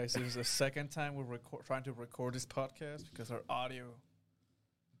This is the second time we're trying to record this podcast because our audio.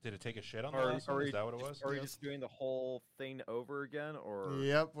 Did it take a shit on the last one? Is that what it was? Are we just doing the whole thing over again, or?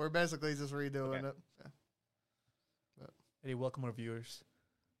 Yep, we're basically just redoing it. Yeah. Hey, welcome our viewers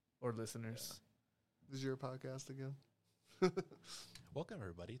or listeners. This is your podcast again. Welcome,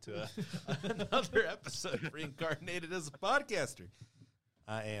 everybody, to another episode of Reincarnated as a Podcaster.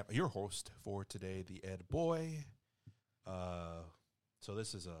 I am your host for today, the Ed Boy. So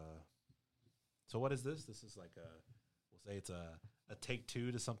this is So what is this? This is like we'll say it's a take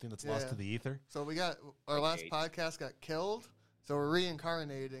two to something that's lost to the ether. So we got, our last podcast got killed, so we're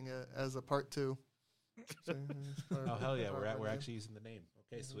reincarnating it as a part two. Oh, hell yeah, we're actually using the name.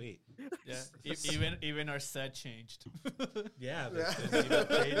 Okay, sweet. Yeah, even our set changed. Yeah,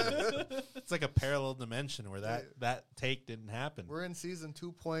 it's like a parallel dimension where that take didn't happen. We're in season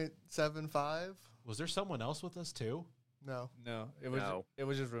 2.75. Was there someone else with us too? No, it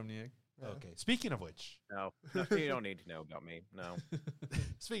was just Rumniak. Yeah. Okay. Speaking of which, no, you don't need to know about me. No.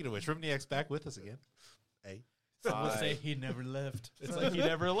 Speaking of which, Rumniak's back with us again. Hey. Some would say he never left. It's like he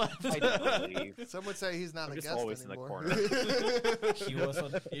never left. I don't leave. Some would say he's not I'm a just guest always anymore. in the corner. He was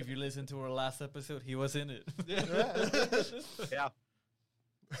on, if you listen to our last episode, he was in it. Yeah.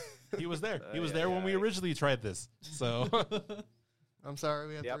 He was there. He was there when we originally tried this. So I'm sorry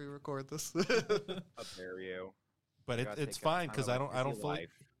we have to re-record this. How dare you? But it's fine because I don't fully.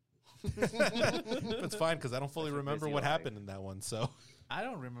 It's fine because I don't fully remember what happened in that one. So I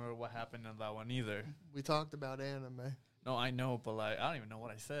don't remember what happened in that one either. We talked about anime. No, I know, but like I don't even know what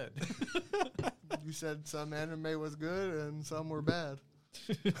I said. You said some anime was good and some were bad.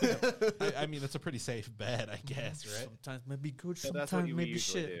 I mean, it's a pretty safe bet, I guess, right? Sometimes maybe good, So that's sometimes what you maybe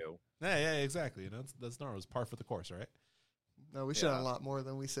usually shit. do. Yeah, exactly. You know, that's normal. It's par for the course, right? No, we should have a lot more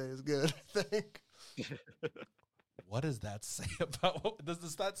than we say is good, I think. What does that say about?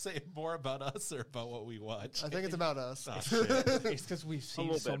 Does that say more about us or about what we watch? I think it's about us. Oh, shit. It's because we've seen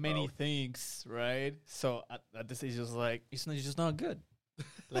little so bit many both. things, right? So at this age, just like it's just not good.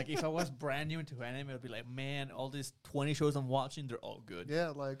 Like if I was brand new into anime, I'd be like, man, all these 20 shows I'm watching, they're all good. Yeah,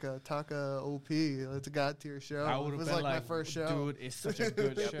 like Taka OP. It's a god tier show. I would It have was been like like, my first show. dude, it's such a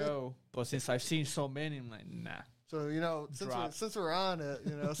good show. But since I've seen so many, I'm like, nah. So, since we're on it,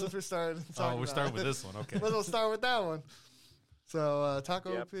 since we're starting talking Oh, we're about starting it, with this one. Okay. Let's start with that one. So,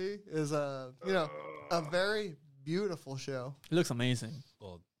 Taka OP is a very beautiful show. It looks amazing.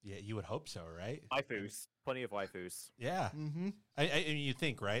 Well, yeah, you would hope so, right? Waifus. Plenty of waifus. Yeah. Mm-hmm. I mean, you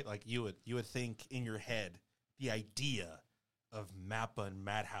think, right? Like you would think in your head the idea of Mappa and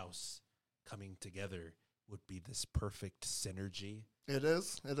Madhouse coming together would be this perfect synergy. It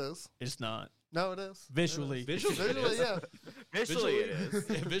is. It's not. No, it is. Visually. Visually, yeah. Visually, it is.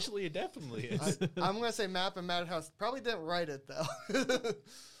 Yeah, visually, it definitely is. I'm going to say Map and Madhouse probably didn't write it, though.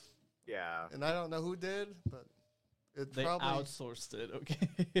 Yeah. And I don't know who did, but it's They probably... outsourced it,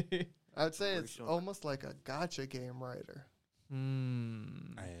 okay? I'd say it's almost like a gacha game writer. I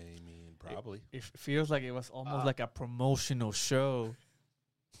mean, probably. It feels like it was almost like a promotional show.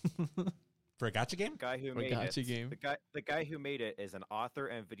 For a gacha game? The guy who Or made gacha it. game. The guy who made it is an author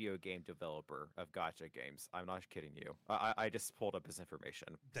and video game developer of gacha games. I'm not kidding you. I just pulled up his information.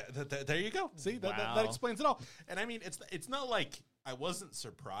 There you go. See, that explains it all. And I mean, it's not like I wasn't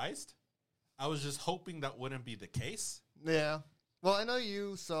surprised. I was just hoping that wouldn't be the case. Yeah. Well, I know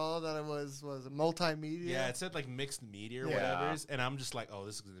you saw that it was multimedia. Yeah, it said like mixed media or whatever, and I'm just like, oh,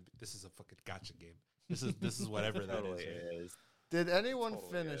 this is a fucking gacha game. This is whatever that Totally is. is. Did anyone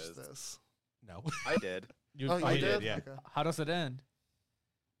Totally finish is. this? No, I did. You did? Yeah. Okay. How does it end?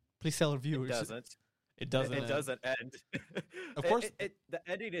 Please tell our viewers. It doesn't. It doesn't. It doesn't end. Of course. The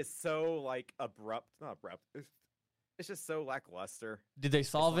ending is so like abrupt. Not abrupt. It's just so lackluster. Did they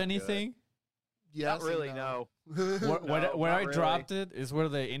solve not good. anything? Yes Not really. and No. Where I not dropped it is where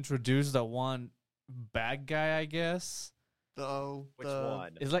they introduced the one bad guy, I guess. Which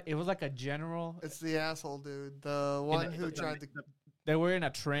one? It was like a general. It's the asshole dude. The one who tried to... They were in a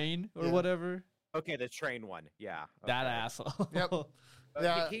train or whatever. Okay, the train one. Yeah. That okay. asshole. Yep.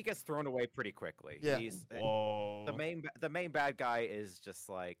 Yeah. He gets thrown away pretty quickly. Yeah. Whoa. The main bad guy is just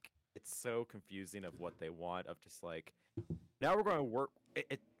like, it's so confusing of what they want, of just like, now we're going to work.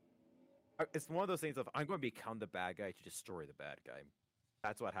 It's one of those things of, I'm going to become the bad guy to destroy the bad guy.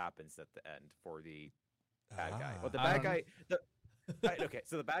 That's what happens at the end for the bad guy. But the bad guy, okay,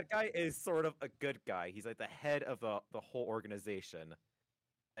 so the bad guy is sort of a good guy. He's like the head of the whole organization.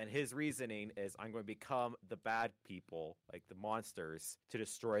 And his reasoning is, I'm going to become the bad people, like the monsters, to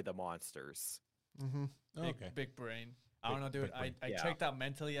destroy the monsters. Mm-hmm. Big brain. I don't know, dude. big brain. I Yeah. checked out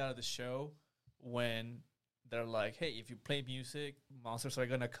mentally out of the show when they're like, hey, if you play music, monsters are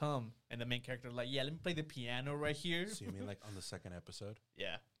gonna come. And the main character like, yeah, let me play the piano right here. So you mean like on the second episode?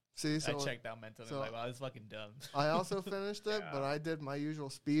 Yeah. See, so I checked out mentally. so- like, wow, this is fucking dumb. I also finished it, but I did my usual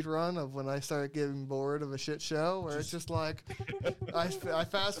speed run of when I started getting bored of a shit show, where it's just like, I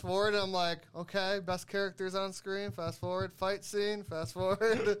fast forward and I'm like, okay, best characters on screen, fast forward, fight scene, fast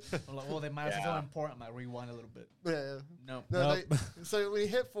forward. I'm like, well, they might as well important. I might rewind a little bit. Yeah. No. No, so when you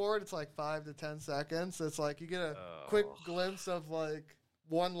hit forward, it's like 5 to 10 seconds. So it's like you get a quick glimpse of like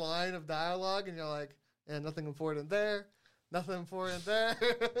one line of dialogue, and you're like, and nothing important there, nothing important there.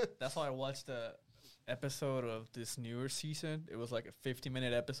 That's why I watched the episode of this newer season. It was like a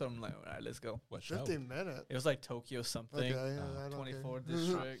 50-minute episode. I'm like, all right, let's go. What show? 15 minutes. It was like Tokyo something. Okay, yeah, I don't 24 care.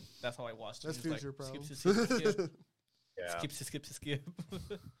 district. That's how I watched it. That's It's like, future problems. skip. Yeah. Skip.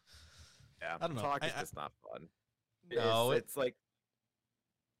 Yeah, I don't know. Talk is I- just not fun. No, it's like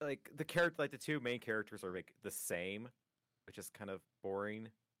the character, like the two main characters are like the same, which is kind of boring.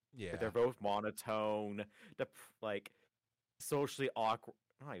 Yeah. But they're both monotone, like socially awkward.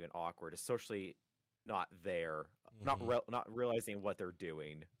 Not even awkward. It's socially not there. Mhm. Not realizing what they're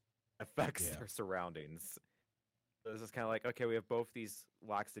doing affects Yeah. their surroundings. So it's just kind of like, okay, we have both these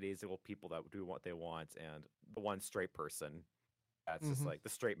lackadaisical people that do what they want, and the one straight person that's just Mhm. like the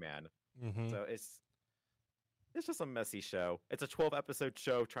straight man. Mhm. So it's just a messy show. It's a 12-episode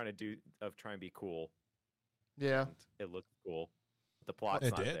show trying to be cool. Yeah. And it looks cool. The plot's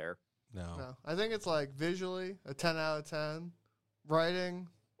It not did? there. No. No, I think it's like visually a 10 out of 10. Writing,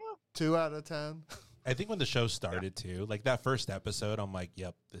 2 out of 10. I think when the show started too, like that first episode, I'm like,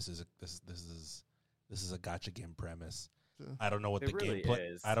 yep, this is a gotcha game premise. Yeah. I don't know what It the really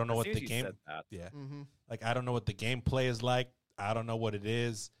gameplay. is. I don't know As what soon the as you game. said that. Yeah. Mm-hmm. Like I don't know what the gameplay is like. I don't know what it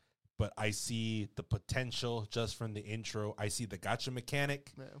is, but I see the potential just from the intro. I see the gotcha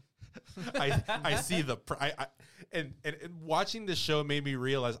mechanic. Yeah. I see the and watching the show made me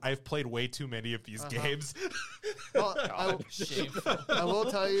realize I've played way too many of these games. Well, Shameful. I will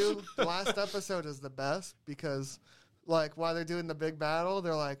tell you, the last episode is the best because, like, while they're doing the big battle,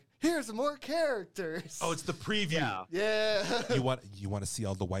 they're like, "Here's more characters." Oh, it's the preview. Yeah. yeah. You want to see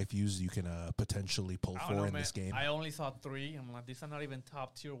all the waifus you can potentially pull I don't for know, in man. this game. I only saw 3. I'm like, these are not even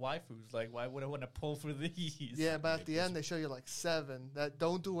top tier waifus. Like, why would I want to pull for these? Yeah, but at the end they show you like 7 that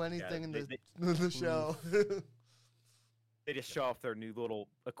don't do anything in they- the show. They just show off their new little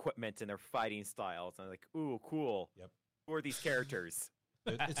equipment and their fighting styles. And I'm like, ooh, cool. Yep. Who are these characters?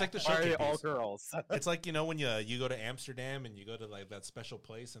 It's like the Why are they showcase. all girls? It's like, you know, when you go to Amsterdam and you go to like that special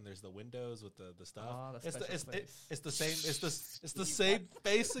place and there's the windows with the stuff. Oh, the it's the special place. it's the same it's the same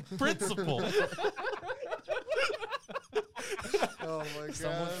basic principle. Oh my god.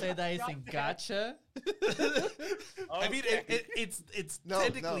 Some would say that it's in gotcha. I mean, it's No,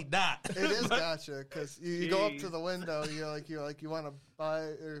 technically no. not. It is But- gotcha because you go up to the window. You want to buy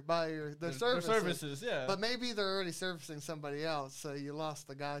their Their services. services, yeah. But maybe they're already servicing somebody else, so you lost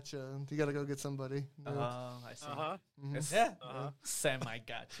the gotcha, and you got to go get somebody. new. I see. Mhm. It's Yeah. semi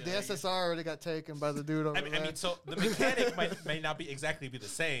gotcha. The SSR already got taken by the dude over I there. mean, so the mechanic may not be exactly be the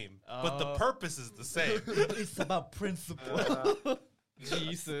same, but the purpose is the same. It's about principle.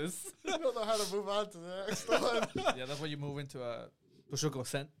 Jesus. I don't know how to move on to the next one. Yeah, that's where you move into a Toshoko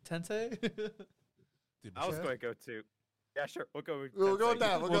Tensei. Dude, I was Sure. going to go to. Yeah, sure. We'll go with We'll go with Tensei.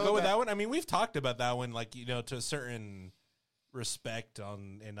 that. we'll go with that one. I mean, we've talked about that one, like, you know, to a certain respect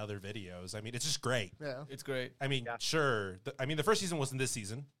in other videos. I mean, it's just great. Yeah. It's great. I mean, Yeah. sure. I mean, the first season wasn't this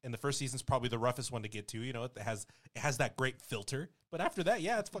season, and the first season's probably the roughest one to get to. You know, it has that great filter, but after that,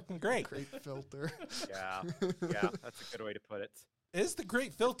 yeah, it's fucking great. Great filter. Yeah. Yeah. That's a good way to put it. It's the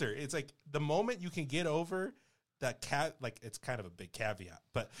great filter. It's like the moment you can get over that like it's kind of a big caveat,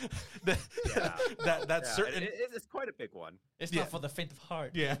 but Yeah. that Yeah, certain it's quite a big one. It's Yeah. not for the faint of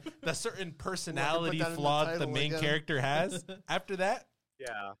heart. yeah, that certain personality that in the flaw that the title main again. character has. After that,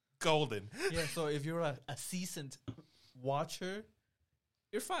 Yeah. golden. Yeah, so if you're a seasoned watcher,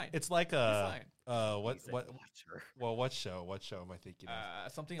 you're fine. It's like You're a fine. what He's a what watcher. well what show am I thinking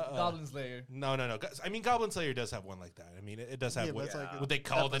of? Something Uh-uh. Goblin Slayer. No. I mean, Goblin Slayer does have one like that. I mean, it does have Yeah, but what, it's like what they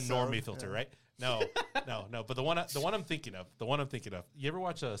call the episode, normie filter, yeah. right? No. But the one I'm thinking of. You ever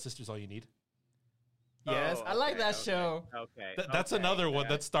watch Sisters All You Need? Yes, Oh, I like okay, that okay. show. Okay. That's okay, another one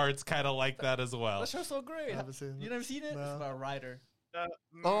okay. that starts kind of like that as well. That show's so great. I haven't seen You it. never seen it? No. It's about a writer.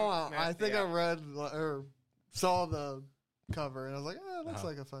 Oh, I think yeah. I read or saw the cover, and I was like, it looks Uh-huh.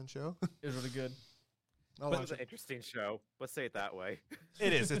 like a fun show. It was really good. I'll It watch was an it. interesting show. Let's say it that way.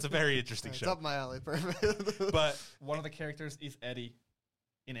 It is. It's a very interesting It's show. up my alley. Perfect. But One of the characters is Eddie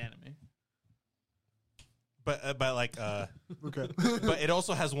in anime. like okay. but it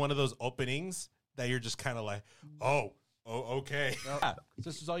also has one of those openings that you're just kind of like, oh, okay. Yeah,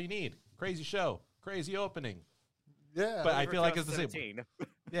 this is all you need. Crazy show, crazy opening. Yeah, But I feel like it's the same. 17.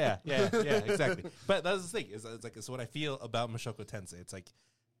 Yeah, exactly. But that's the thing. It's what I feel about Mushoku Tensei. It's like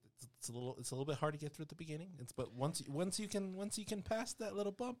it's a little bit hard to get through at the beginning. But once you can pass that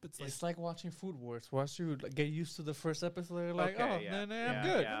little bump, It's like watching Food Wars. Once you get used to the first episode, you're like, Okay, oh, yeah. nah, Yeah, I'm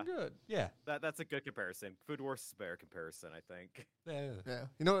good. yeah. I'm good. Yeah. That's a good comparison. Food Wars is a better comparison, I think. Yeah.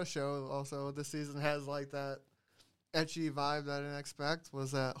 You know what show also this season has like that ecchi vibe that I didn't expect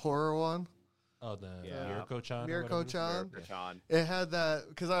was that horror one. Oh, the Yeah. Mirko-chan. Mirko-chan. Mirko-chan. It had that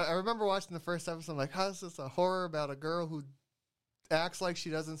because I remember watching the first episode. I'm like, how is this a horror about a girl who acts like she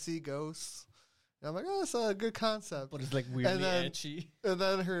doesn't see ghosts? And I'm like, oh, that's a good concept. But it's like weirdly then- edgy. And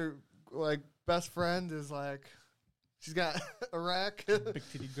then her like best friend is like, she's got a rack. Big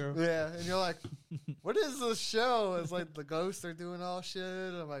titty girl. Yeah, and you're like, what is this show? It's like the ghosts are doing all shit.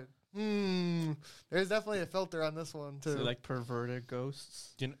 I'm like, there's definitely a filter on this one too. So like perverted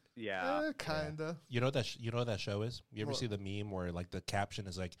ghosts. Yeah. Kinda. You know what that show is? You ever What? see the meme where like the caption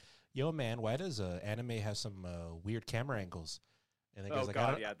is like, "Yo man, why does anime have some weird camera angles?" And then Oh, goes like, I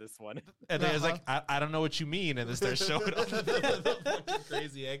God, don't, yeah, this one. and then it's like, I don't know what you mean, and then they're showing all the fucking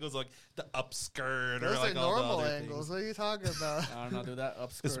crazy angles, like the upskirt Those or like are all the normal other angles. things. What are you talking about? I don't know, do that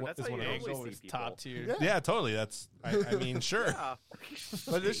upskirt. That's how you one of normally those. see always people. top tier. Yeah. Yeah, totally. I mean, sure. Yeah.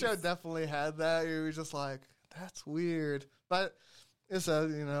 But this show definitely had that. You were just like, that's weird. But it's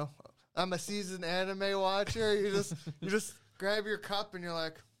I'm a seasoned anime watcher. You just grab your cup and you're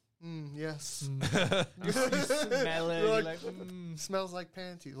like, yes. You smell it. You're You're like, like, Smells like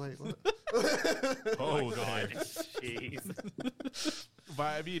panties. Wait, what? Oh, God. God. Jeez. But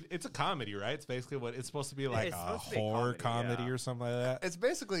I mean, it's a comedy, right? It's basically what it's supposed to be like It's a supposed to be a horror comedy, comedy yeah. or something like that. It's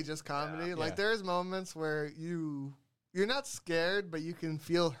basically just comedy. Yeah. Like Yeah. there's moments where you're not scared, but you can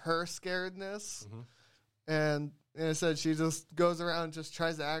feel her scaredness. Mhm. And I said she just goes around and just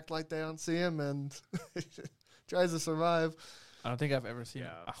tries to act like they don't see him and tries to survive. I don't think I've ever seen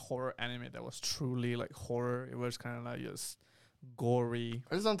Yeah. a horror anime that was truly like horror. It was kind of like just gory.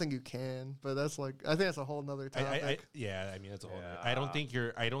 I just don't think you can, but that's like I think that's a whole nother topic. I mean, it's a whole. Yeah. I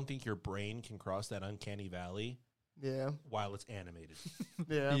don't think your brain can cross that uncanny valley Yeah, while it's animated.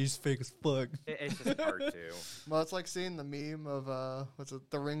 yeah. He's fake as fuck. It's just hard to. Well, it's like seeing the meme of what's it,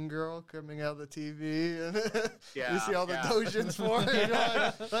 the ring girl coming out of the TV, and Yeah, you see all the yeah. dojins for it. And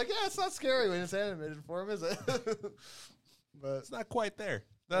you're like, yeah, it's not scary when it's animated form, is it? But It's not quite there.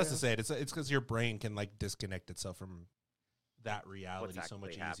 That's Yeah. to say it. It's because your brain can like disconnect itself from that reality What's so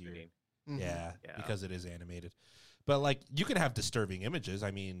much actually easier. happening. mhm. Yeah, Yeah. because it is animated. But like you can have disturbing images.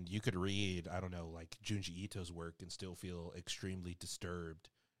 I mean, you could read, I don't know, like Junji Ito's work and still feel extremely disturbed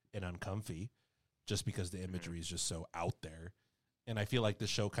and uncomfy just because the imagery is just so out there. And I feel like the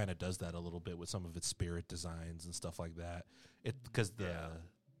show kind of does that a little bit with some of its spirit designs and stuff like that. It because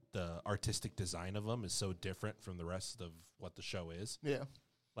the artistic design of them is so different from the rest of what the show is. Yeah,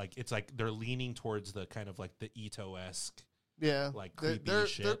 Like it's like they're leaning towards the kind of like the Ito-esque. yeah. Like they're, creepy they're,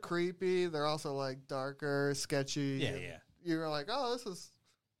 shit. they're creepy. They're also like darker, sketchy. Yeah. You're like, oh, this is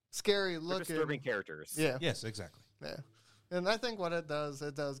scary They're looking. disturbing characters. Yeah, Yes, exactly. yeah. And I think what it does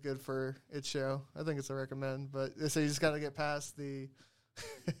good for its show. I think it's a recommend, but so you just got to get past the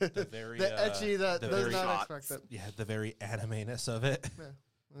The very the ecchi that the does very not shots. expect it. Yeah, the very anime-ness of it. Yeah.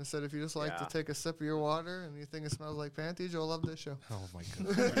 I said if you just like Yeah. to take a sip of your water and you think it smells like panties, you'll love this show. Oh my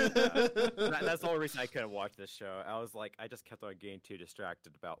god. That's the only reason I couldn't watch this show. I was like, I just kept on getting too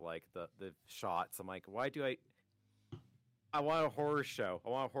distracted about like the shots. I'm like, why do I want a horror show. I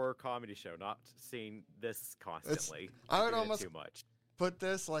want a horror comedy show, not seeing this constantly. I would Doing it almost too much. Put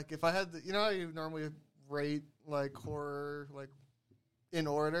this like if I had the, how you normally rate like horror like in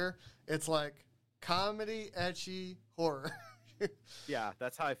order. It's like comedy, ecchi, horror. Yeah,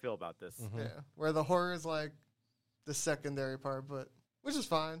 that's how I feel about this. Mhm. Yeah, where the horror is like the secondary part, but which is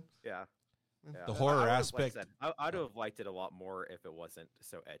fine. Yeah. Mm. Yeah. The horror I would've, aspect- Like I said, I'd have liked it a lot more if it wasn't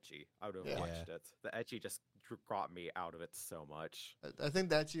so etchy. I would have Yeah. watched it. The etchy just brought me out of it so much. I think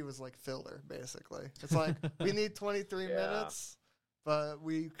that she was like filler, basically. It's like we need 23 Yeah. minutes, but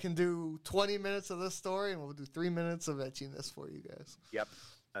we can do 20 minutes of this story, and we'll do 3 minutes of etchiness for you guys. Yep,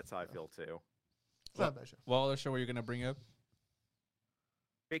 that's how I feel too. It's not a bad show. What other show were you gonna bring up?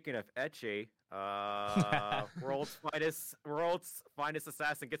 Speaking of etchy, world's finest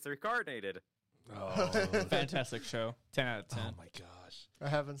assassin gets reincarnated. Oh, Fantastic show. 10 out of 10. oh my gosh. I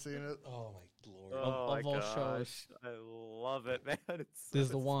haven't seen it. Oh my lord. Oh of my all gosh, shows. I love it, man. It's This is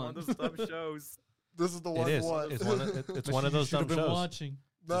the it's one. of those dumb shows. This is the It one. is. One. It's one of, it's But one of you those dumb should've been shows. watching.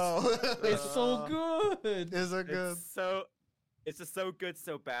 No, It's so good. is it good? It's just so good,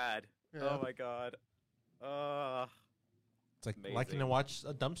 so bad. Yeah. Oh my god. It's like Amazing. liking to watch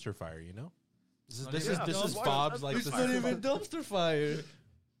a dumpster fire, you know? This Not is even- this Yeah, is watch Bob's dumpster like fire. this It's is not even dumpster fire.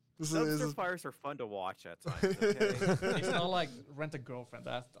 This Dumpster is fires are fun to watch at times. Okay? It's not like Rent a Girlfriend.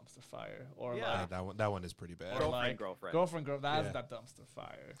 That's dumpster fire. Or Yeah. like that one is pretty bad. Girlfriend, like girlfriend. That's Yeah. that dumpster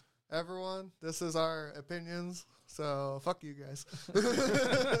fire. everyone. This is our opinions. So fuck you guys.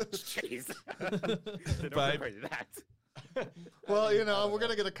 Jeez. They don't Bye. remember that. Well, we're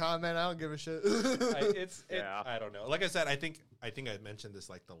gonna get a comment. I don't give a shit. Yeah. I don't know. Like I said, I think I mentioned this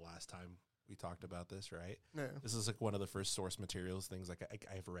like the last time we talked about this, right? Yeah. This is like one of the first source materials things like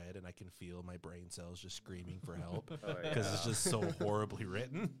I've read, and I can feel my brain cells just screaming for help Oh, because it's yeah. just so horribly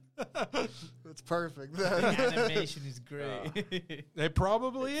written. It's perfect. The animation is great. It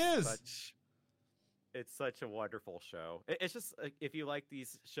probably It's is. It's such a wonderful show. It's just like, if you like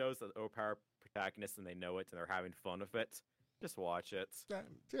these shows that overpower protagonists and they know it and they're having fun with it, just watch it. I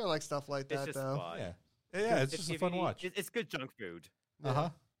feel like stuff like It's that just though. fun. Yeah, it's If- just a if fun you- watch. It's good junk food. Uh huh.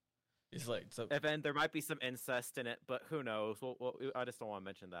 It's like so. And then there might be some incest in it, but who knows? Well, I just don't want to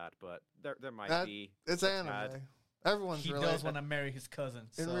mention that, but there might That- be. It's bad. anime. Everyone's He related. does want to marry his cousin.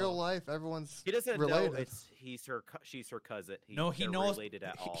 In so- real life, everyone's He doesn't related. know she's her cousin. No, he they're knows. related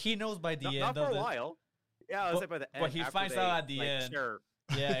at all. He knows by the not, end not for of a the. while. Yeah, I was But- like by the end. but he after finds they, out at the like, end. Share,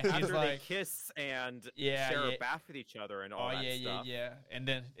 Yeah, he's after they like, kiss and Yeah, share yeah. a bath with each other and all oh that yeah, stuff. yeah. And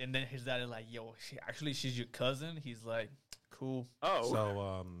then his dad is like, yo, she's your cousin. He's like, cool.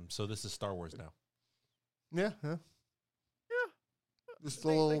 Oh, So this is Star Wars now. yeah. yeah. Just a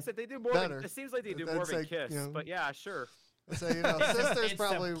Like little. I said, they do more better. than, it seems like they do That's more than like, kiss, but yeah, sure. So sisters It's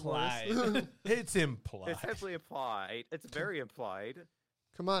probably implied. worse. It's implied. It's heavily implied. It's very implied.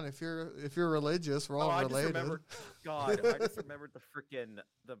 Come on, if you're religious, we're all I just related. remembered. God, I just remembered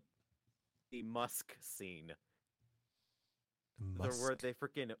the Musk scene. Musk.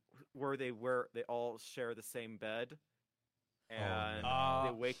 Where they all share the same bed, and no.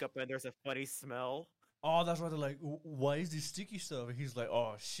 they wake up and there's a funny smell. Oh, that's why they're like, why is this sticky stuff? And he's like,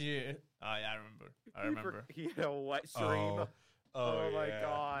 oh shit. Oh yeah, I remember. He had a wet dream. Oh, my yeah.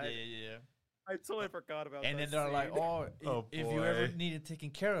 god! Yeah. I totally forgot about. And that then they're like, scene. oh, Oh, if you ever boy. need it taken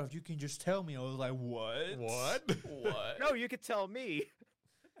care of, you can just tell me. I was like, what? What? What? No, you could tell me.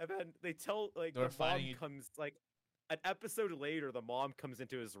 And then they tell like They're the mom finding it- comes like an episode later. The mom comes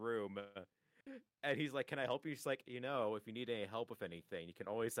into his room, and he's like, "Can I help you?" She's like, if you need any help with anything, you can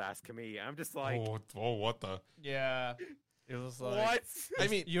always ask me. I'm just like, what the? Yeah. It was like, what? I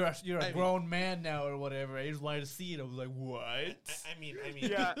mean, you're a I mean- grown man now or whatever. I just wanted to see it. I was like, what? I mean,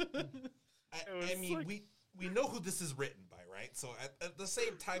 Yeah. I was mean, like- we know who this is written by, right? So at the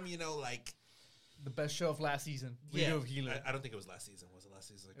same time, like, The best show of last season. We yeah, know Healer. I don't think it was last season. Was it last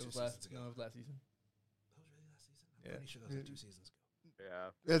season? Like It two was seasons last. ago. No, it was last season. That was really last season. I'm Yeah. pretty sure that was like 2 seasons ago.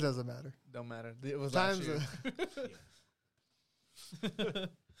 Yeah. It doesn't matter. Don't matter. It was Times. last year.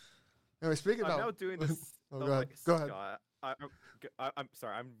 Anyway, speaking I'm now about. doing this. Oh, oh, go ahead. like, Go ahead. Scott, I'm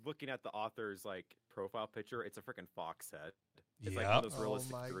sorry. I'm looking at the author's like profile picture. It's a freaking fox head. It's like one of those Oh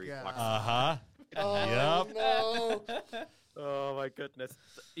realistic my 3 God. fox. huh. Oh Yep. no! Oh my goodness.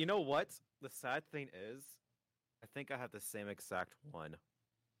 You know what? The sad thing is, I think I have the same exact one.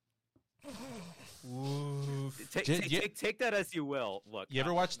 Oof. Take that as you will. Look, You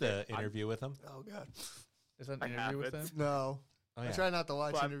ever watch the I'm- interview with him? Oh god. Is that I an interview with haven't. them? No. Oh, I try not to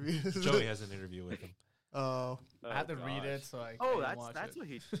watch But- interviews. Joey has an interview with him. Oh. I had to read gosh. it, so I Oh, couldn't watch that's it. what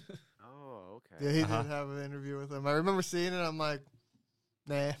he. Oh, okay. Yeah, he Uh-huh. did have an interview with him. I remember seeing it. I'm like,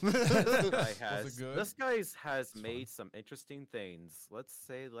 nah. This guy has. good? This guy's has It's made some interesting things. Let's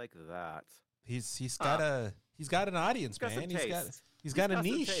say like that. He's got an audience, He's got man. some He's got taste. he's got a some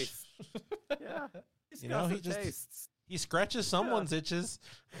niche. taste. Yeah. He's You got know, he some just- tastes. He scratches someone's itches.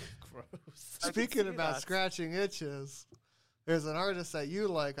 Gross. I can Speaking see about that. scratching itches, there's an artist that you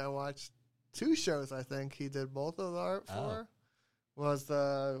like. I watched 2 shows. I think he did both of the art Oh. for. There's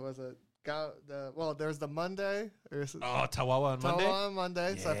the Monday. There's Oh, Tawawa on Monday. Tawa on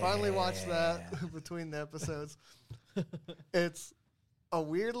Monday. So I finally watched that Yeah. between the episodes. It's a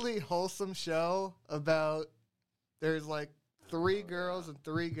weirdly wholesome show about there's like 3 girls and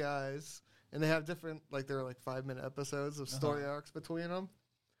 3 guys, and they have different they're like 5-minute episodes of story arcs between them,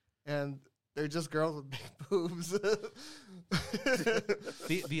 and they're just girls with big boobs.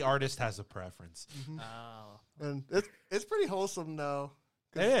 The artist has a preference. Oh. And it's pretty wholesome though.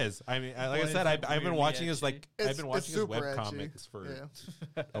 It is. I mean, like I Boy, said, it's I've been weirdly watching his edgy. I've been watching his super web edgy. comics for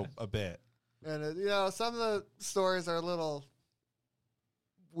Yeah. a bit. And some of the stories are a little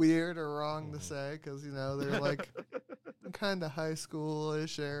weird or wrong to say because they're like kind of high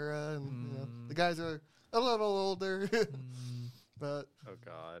schoolish era, and the guys are a little older. But Oh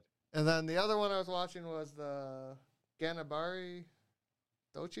God. And then the other one I was watching was the Ganabari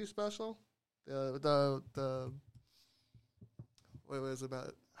Dochi special. The what was it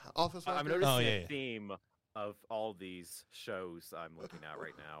about? Office I'm workers? noticing yeah, a yeah. theme of all these shows I'm looking at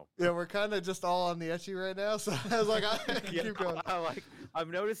right now. Yeah, we're kind of just all on the etchy right now. So I was like, I Yeah, keep going. I'm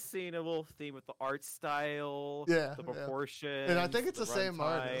noticing a little theme with the art style, Yeah, the yeah. proportions, And I think it's the same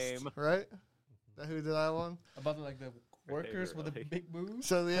artist, runtime. right? That who did that one? About like the workers with the really. big moves.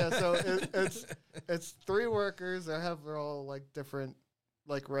 So yeah, so it's 3 workers. They're all like different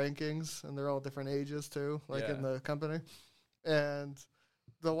like rankings, and they're all different ages too, like in Yeah. the company. And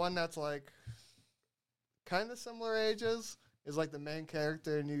the one that's like kind of similar ages is like the main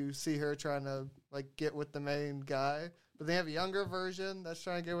character, and you see her trying to like get with the main guy. But they have a younger version that's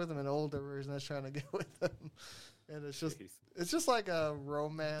trying to get with him, and an older version that's trying to get with him. And Jeez. it's just like a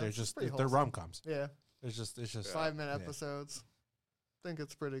romance. They're It's just pretty they're wholesome. rom coms. Yeah, It's just 5-minute yeah. episodes. I think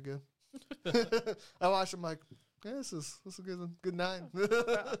it's pretty good. I watched them like, yeah, this is a good 9.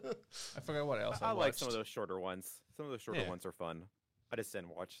 I forgot what else I I like some of watched. those shorter ones. Some of those shorter Yeah. ones are fun. I just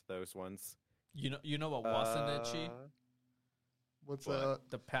didn't watch those ones. You know what wasn't etchy? What's What? that?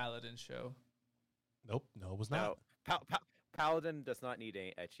 The Paladin show. Nope, no, it was No, not. Paladin does not need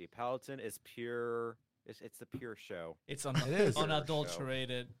any etchy. Paladin is pure. It's the pure show. It's It is.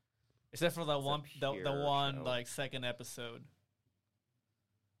 unadulterated, except for the It's a one the pure one show. like second episode.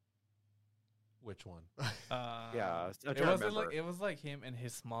 Which one? Yeah, I'm it trying to was like remember. it was like him and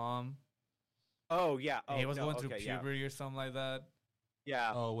his mom. Oh yeah, And he was no, going through okay, yeah. puberty or something like that.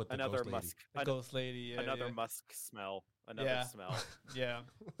 Yeah, Oh, with the another ghost lady. musk. The ghost lady. Yeah, Another yeah. musk smell. Another Yeah. smell. Yeah.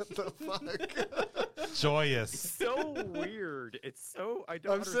 What the fuck? Joyous. So weird. It's so I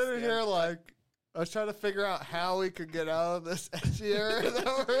don't. I'm sitting here understand. like, I was trying to figure out how we could get out of this edgy area that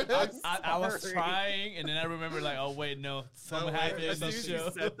we're in. I was Sorry. trying, and then I remember like, oh wait, no, something wait, happened in As soon the as you show.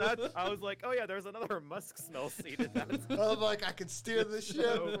 said that, I was like, oh yeah, there's another musk smell scene in that. I'm like, I can steer the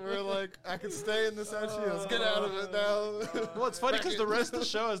ship. We're like, I can stay in this edgy. Let's get out of it now. Well, it's funny because the rest of the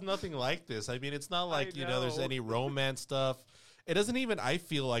show has nothing like this. I mean, it's not like, there's know. any romance stuff. It doesn't even, I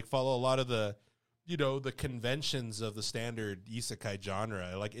feel like, follow a lot of the, the conventions of the standard isekai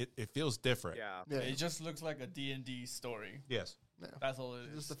genre. Like, it feels different. Yeah. Yeah, It just looks like a D&D story. Yes. That's all it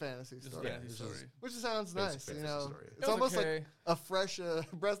is. just a fantasy Just a story. fantasy it's story. just- Which sounds Basic nice, fantasy story. It's It was almost like okay. a fresh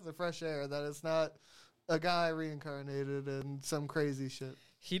breath of fresh air. That it's not a guy reincarnated and some crazy shit.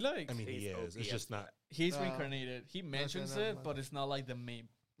 He like I mean, he He's is. It's OP just at not. he's Oh. reincarnated. He mentions never it, mind. but it's not like the main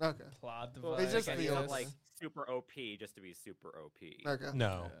Okay, plot Well, device. It's just I he's the not guess. like super OP just to be super OP. okay.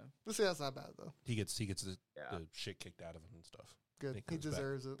 No. Yeah. Let's see, that's not bad though. He gets the Yeah. shit kicked out of him and stuff. Good, It he comes back.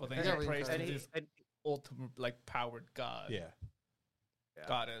 deserves it. But then He he got prays to And, reincarnated. this he, and, ultimate like powered god. Yeah. yeah.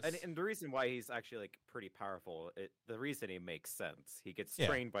 Goddess. And the reason why he's actually like pretty powerful, the reason he makes sense. He gets Yeah.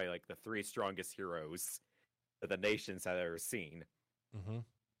 trained by like the 3 strongest heroes that the nations have ever seen. Mm-hmm.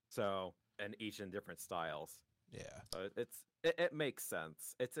 So, and each in different styles. Yeah. So it makes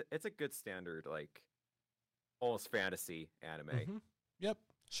sense. It's a good standard like almost fantasy anime. Mhm. Yep.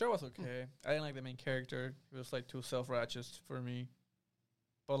 Show was okay. I didn't like the main character. It was like too self-righteous for me.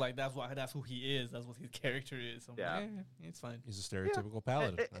 But like that's who he is. That's what his character is. So I'm Yeah. like, it's fine. He's a stereotypical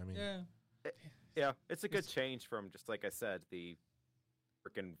paladin. I mean, Yeah. Yeah, it's a good change from just like I said, the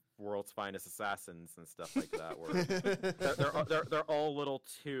freaking world's finest assassins and stuff like that. Where they're all a little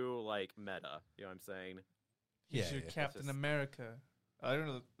too like meta. You know what I'm saying? He's Yeah, your yeah. Captain Just- America. I don't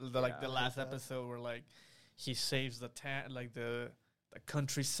know the Yeah, the I last heard that. episode where like he saves the the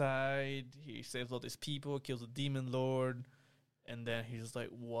countryside. He saves all these people, kills the demon lord, and then he's like,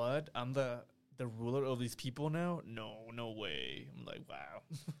 "What? I'm the ruler of these people now? No way!" I'm like,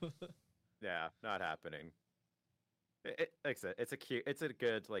 "Wow." Yeah, not happening. Like I said, it's a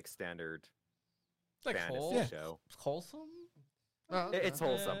good like standard Like fantasy show. wholesome. Oh, okay. It's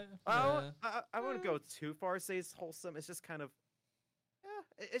wholesome. Yeah, I wouldn't go too far. Say it's wholesome. It's just kind of,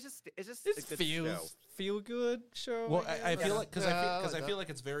 yeah. It's just It a good show. feel good show. well, guess. I feel like because Yeah, I I like feel that. like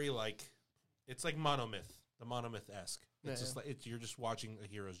it's very like it's like monomyth, the monomyth esque. Yeah, It's just like you're just watching a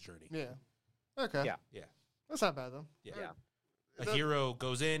hero's journey. Yeah. Okay. Yeah. Yeah. That's not bad though. Yeah. Yeah. A That- hero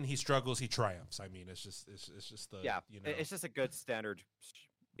goes in, he struggles, he triumphs. I mean, it's just the Yeah, you know it's just a good standard,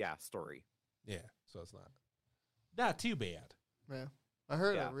 story. yeah. So it's not too bad. Yeah. I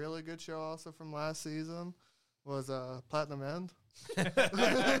heard Yeah. a really good show also from last season was Platinum End.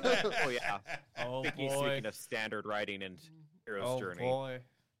 Oh yeah. Oh Speaking boy. of standard writing and hero's Oh journey. boy.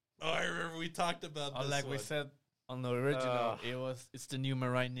 Oh, I remember we talked about this. Like we said on the original, it's the new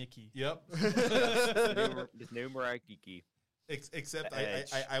Mirai Nikki. Yep. This new Mariah Geeky. Except The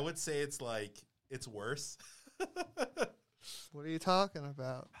Edge. I would say it's like it's worse. What are you talking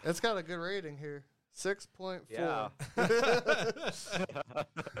about? It's got a good rating here. 6.4. Yeah.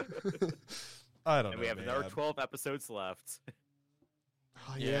 I don't And know. we have another man. 12 episodes left.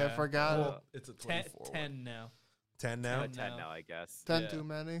 Oh, yeah, I Yeah. forgot Well, it. It's a 10, 24. 10 now. 10 now? 10 now. now, I guess. 10 yeah. too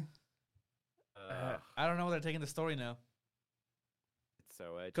many. I don't know where they're taking the story now. It's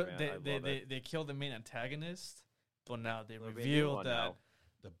so edgy, 'Cause man. They, I they, love they, it. they killed the main antagonist, but now they There'll be a new revealed one that. now.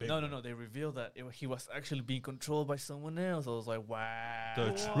 The big No, one. They revealed that he was actually being controlled by someone else. I was like, wow.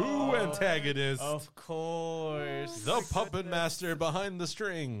 The true antagonist. Of course. The puppet master behind the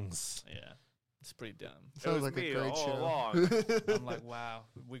strings. Yeah. It's pretty dumb. Sounds was like a me great all show. along. I'm like, wow.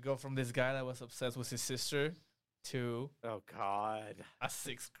 We go from this guy that was obsessed with his sister to Oh, God. a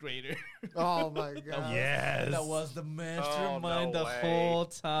 6th grader. Oh, my God. Yes. That was the mastermind no the way. whole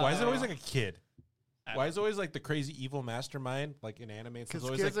time. Why is it always like a kid? I Why is it always like the crazy evil mastermind, like in anime? It's Because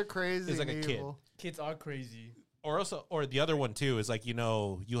always kids like, are crazy it's like and a kid. evil. Kids are crazy. or the other one too is like, you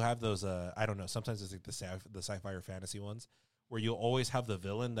know, you have those I don't know, sometimes it's like the sci-fi or fantasy ones where you always have the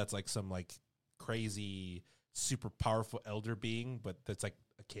villain that's like some like crazy super powerful elder being, but that's like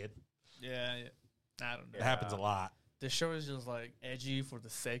a kid. Yeah. I don't know. It happens a lot. The show is just like edgy for the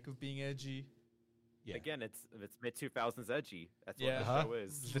sake of being edgy. Yeah. Again, it's mid 2000s edgy. That's what Yeah. the Uh-huh. show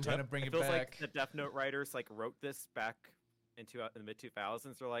is. They're trying to bring It it feels back. like the Death Note writers like wrote this back in the mid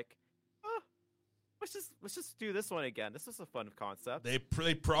 2000s. They're like, oh, let's just do this one again. This is a fun concept. They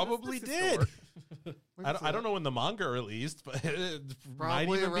probably This is did. historic. I don't know when the manga released, but it might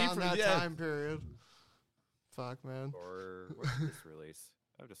Probably even be around from that yeah. time period. Fuck, man. Or what's this release?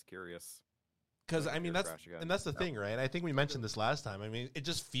 I'm just curious. Because Like I a mean Gear that's Crash again. and that's the thing, right? I think we mentioned this last time. I mean, it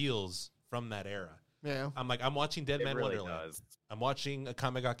just feels from that era. Yeah. I'm watching Dead It Man really Wonderland. does. I'm watching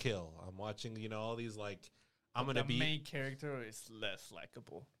Akame ga Kill. I'm watching, you know, all these like I'm But gonna the be main character is less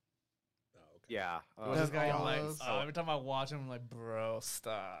likable. Oh, okay. Yeah. This guy, I'm like, Almost. every time I watch him, I'm like, bro,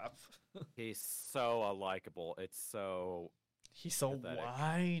 stop. He's so unlikable. It's so. He's so Pathetic.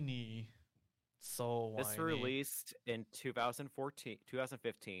 whiny. So whiny. This released in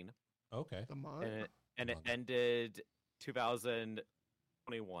 2015, Okay. The manga. and it Manga. ended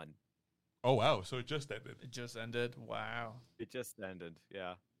 2021. Oh wow, so it just ended. It just ended. Wow. It just ended.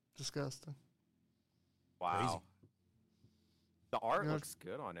 Yeah. Disgusting. Wow. Crazy. The art You know, looks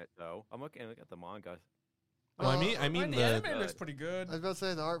good on it though. I'm looking at the manga. Well, I mean the the anime looks pretty good. I was about to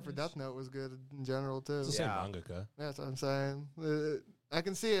say the art for Death Note was good in general, too. it's the same Yeah. mangaka. That's what I'm saying. I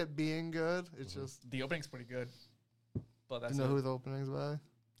can see it being good. It's Mhm. just, The opening's pretty good. But you that's know it. who the opening's by.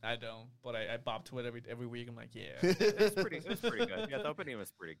 I don't. But I bop to it every week. I'm like, yeah. It's pretty. It was pretty good. Yeah, the opening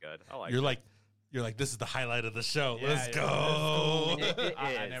was pretty good. I like. You're like this is the highlight of the show. Yeah, Let's yeah, go. let's go. It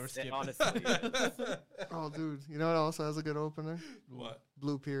I is. never It skip it. honestly is. Oh, dude. You know what also has a good opening? What?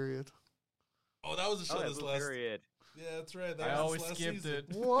 Blue Period. Oh, that was a show Oh, yeah, this Blue last. period. Yeah, that's right. That I was always last skipped season.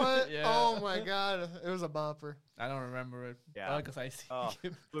 it. What? Yeah. Oh, my God. It was a bopper. I don't remember it. Yeah. Because I see. Oh,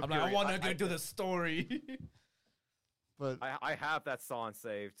 Blue I'm like, I Period. want to get to the story. But I have that song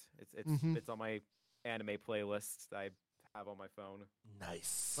saved. It's Mhm. it's on my anime playlist that I have on my phone.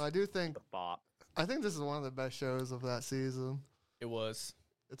 Nice. I do think, The bop. I think this is one of the best shows of that season. It was.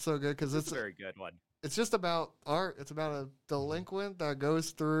 It's so good because It's it's a very good one. it's just about art. It's about a delinquent that goes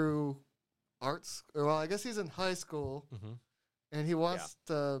through arts. Well, I guess he's in high school Mm-hmm. and he wants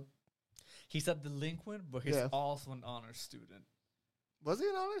to. He's a delinquent, but he's Yeah. also an honor student. Was he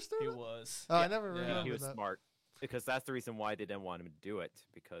an honor He student? was. Oh, I Yeah. never Yeah. remember He was that. smart because that's the reason why they didn't want him to do it,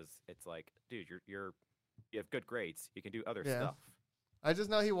 because it's like, dude, you have good grades. You can do other Yeah. stuff. I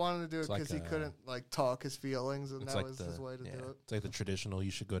just know he wanted to do it It's like because he couldn't like talk his feelings, and It's that like was the his way to do it. It's like the traditional. You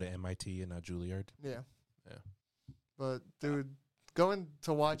should go to MIT and not Juilliard. Yeah. Yeah. But dude, going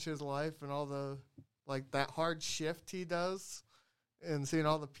to watch his life and all the like that hard shift he does, and seeing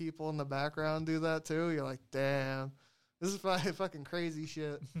all the people in the background do that too, you're like, damn, this is fucking crazy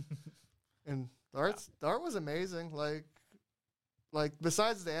shit. And the art was amazing. Like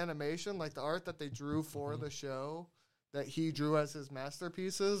besides the animation, like the art that they drew for the show, that he drew as his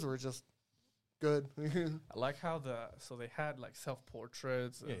masterpieces, were just good. I like how they had like self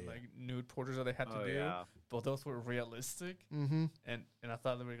portraits and Yeah, yeah. like nude portraits that they had to Oh do, yeah. but those were realistic. Mm-hmm. And I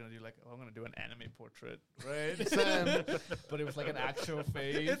thought they were gonna do like, oh, I'm gonna do an anime portrait, right? Same. But it was like an actual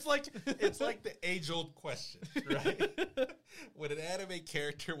face. It's like the age old question, right? When an anime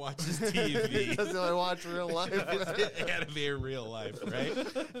character watches TV, Because they watch real life. it's anime in real life, right?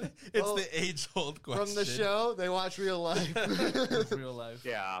 It's Well, the age old question From the show, they watch real life. It's real life.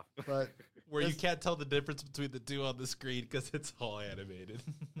 Yeah. But where you It's- can't tell the difference between the two on the screen because it's all animated.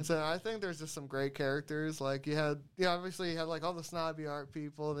 so I think there's just some great characters. Like obviously you had like all the snobby art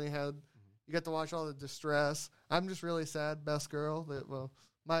people, and you had You get to watch all the distress. I'm just really sad. Best girl,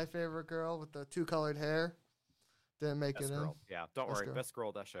 my favorite girl with the 2-colored hair, didn't make Best it girl. Yeah, don't Best worry. girl. Best girl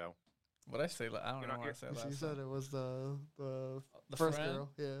of that show. What I say? I don't You're know not- what I you're- said in. last She said time. it was the The first friend? girl.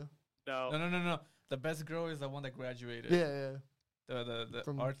 Yeah. No. No. The best girl is the one that graduated. Yeah. The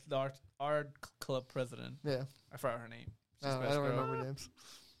From- art club president. Yeah. I forgot her name. She's I best don't girl. remember names.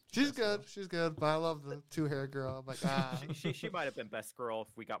 She's Best girl. good. She's good. But I love the 2-hair girl. I'm like, She might have been best girl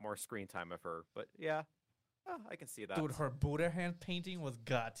if we got more screen time of her. But yeah, I can see that. Dude, her Buddha hand painting was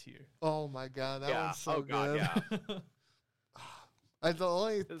god tier. oh my god, that yeah. one's so oh god, good. yeah. The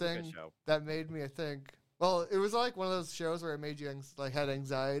only It was a good thing show. that made me, I think, well, it was like one of those shows where it made you had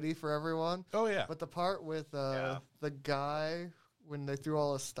anxiety for everyone. Oh yeah. But the part with Yeah. the guy when they threw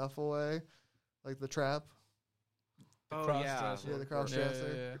all his stuff away, like the trap, Oh cross yeah. dresser. Yeah, the cross Yeah, dresser.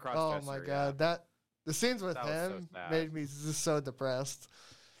 yeah, yeah. The Oh my cross-dresser, god, that the scenes with That was so him sad. made me just so depressed.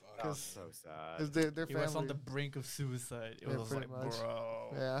 That was 'Cause- so sad. Because their He family. was on the brink of suicide. It Yeah, was pretty like, much. bro.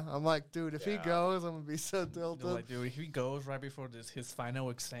 Yeah, I'm like, dude, if he Yeah. goes, I'm gonna be so You tilted. know, like, dude, if he goes right before his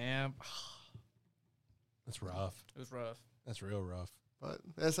final exam, That's rough. it was rough. That's real rough. But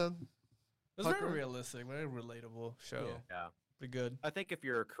it's a It was Pucker. very realistic, very relatable show. Yeah. Yeah. Pretty good. I think if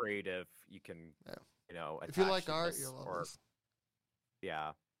you're creative, you can, Yeah. Attach if you like to art, this you'll love or this.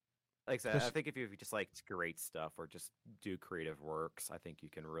 yeah. Like I said, I Especially- think if you just like great stuff or just do creative works, I think you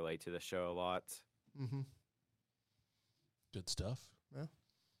can relate to the show a lot. Mm-hmm. Good stuff.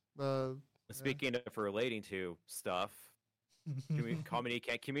 Yeah. Speaking of relating to stuff, comedy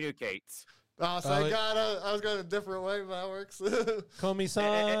can't communicate. Oh, so Oh, I was going a different way, but that works. Call me I-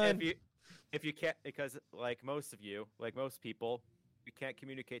 son. if you can't, because like most of you, like most people, you can't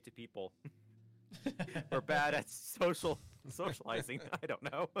communicate to people. We're bad at socializing. I don't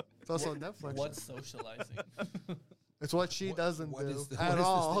know. It's also a Netflix. What's show. socializing? It's what she doesn't what do is at what is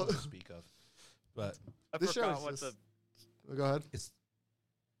all. this thing you speak of? But I This show forgot is what just- Go ahead. it's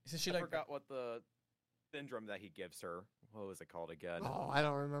Isn't she I like forgot what the syndrome that he gives her. What was it called again? Oh, I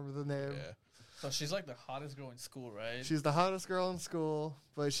don't remember the name. yeah. so she's like the hottest girl in school, right? She's the hottest girl in school,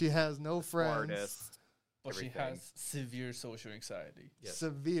 but she has no friends. Smartest. but she everything. has severe social anxiety. Yes.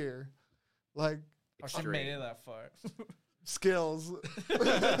 Severe, like Or she made Extreme. it that far. skills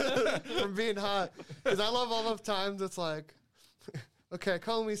from being hot. Because I love all the times it's like, okay,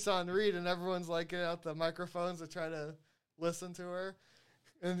 call me son, read, and everyone's like getting out the microphones to try to listen to her,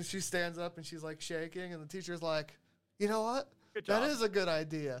 and she stands up and she's like shaking, and the teacher's like, you know what? Good That job. is a good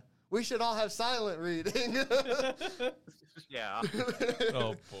idea. We should all have silent reading. Yeah.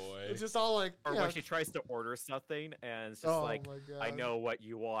 Oh boy. It's just all like, Or you know, when she tries to order something and it's just oh like, my god, I know what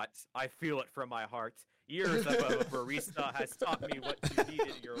you want. I feel it from my heart. Years of a barista has taught me what you need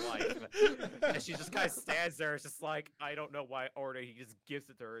in your life. And she just kind of stands there. It's just like, I don't know why I ordered. He just gives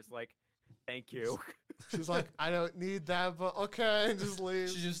it to her. It's like, thank you. She's like, I don't need that, but okay, and just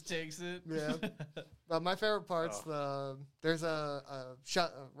leaves. She just takes it. Yeah. But my favorite part's there's a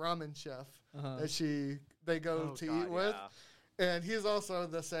ramen chef Uh-huh. that they go Oh, to God, eat with, yeah. and he's also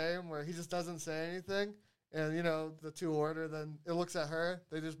the same where he just doesn't say anything, and the two order, then it looks at her,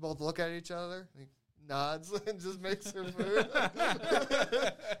 they just both look at each other, he nods and just makes her food.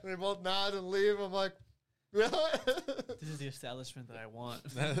 They both nod and leave. I'm like, This is the establishment that I want.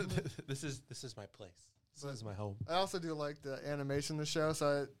 this is my place. This is my home. I also do like the animation of the show,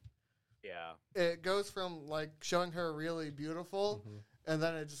 so Yeah. it goes from like showing her really beautiful, and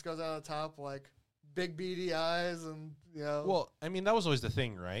then it just goes out of the top like big beady eyes, and Well, I mean, that was always the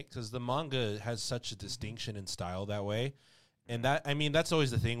thing, right? Because the manga has such a distinction in style that way. And that's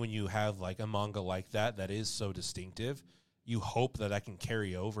always the thing when you have like a manga like that is so distinctive. You hope that can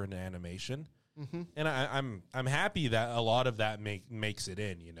carry over into animation. Mm-hmm. And I'm happy that a lot of that makes it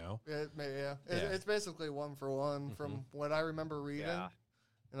in, Yeah. Yeah. It's basically one for one from what I remember reading, Yeah.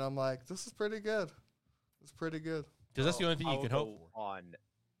 and I'm like, this is pretty good. It's pretty good. Because that's the only thing you I'll can hope go for. on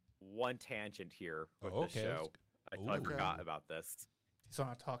one tangent here with Oh, the okay. show. I totally Ooh. forgot about this. He's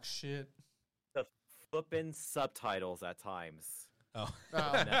gonna talk shit. The flippin' subtitles at times. Oh.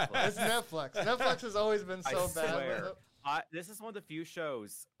 Netflix. It's Netflix. Netflix has always been so I bad. With swear. it. This is one of the few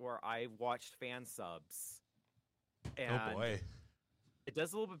shows where I watched fan subs. And Oh boy. it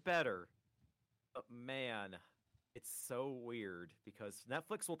does a little bit better. But man, it's so weird because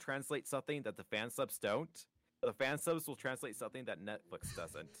Netflix will translate something that the fan subs don't. The fan subs will translate something that Netflix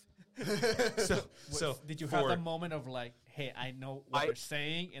doesn't. So Did you have for- the moment of like, hey, I know what I- they're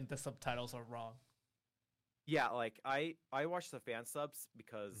saying and the subtitles are wrong? Yeah, like I watch the fan subs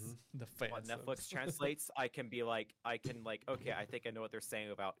because The fans. when Netflix translates, I can okay, I think I know what they're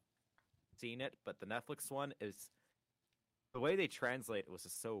saying about seeing it, but the Netflix one is the way they translate it was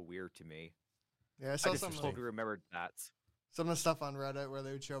just so weird to me. Yeah, I I saw just some totally remembered that. of the stuff on Reddit where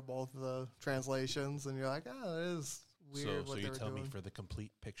they would show both of the translations, and you're like, oh, that is weird. So what you they tell were me doing. for the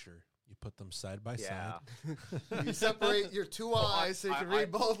complete picture, you put them side by Yeah. side. You separate your two eyes so you can I-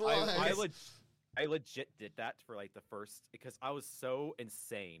 read both lines. I legit did that for like the first, because I was so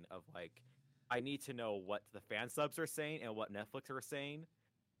insane of like, I need to know what the fan subs are saying and what Netflix are saying.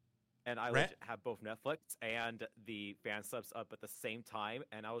 And I legit have both Netflix and the fan subs up at the same time.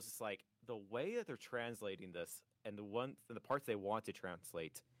 And I was just like, the way that they're translating this and the parts they want to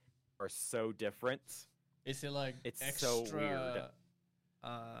translate are so different. Is it like It's extra, so weird.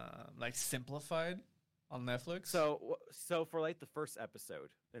 Like simplified on Netflix? So for like the first episode,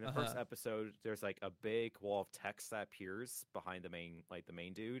 in the first Uh-huh. episode, there's like a big wall of text that appears behind the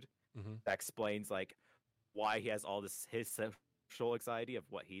main dude Mhm. that explains like why he has all this his social anxiety of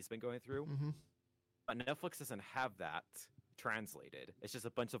what he's been going through. Mhm. But Netflix doesn't have that translated. It's just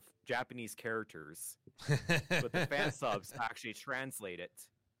a bunch of Japanese characters, but the fan subs actually translate it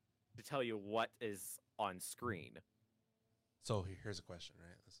to tell you what is on screen. So here's a question,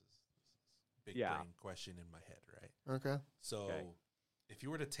 right? This is big Yeah. brain question in my head, right? Okay. So Okay. if you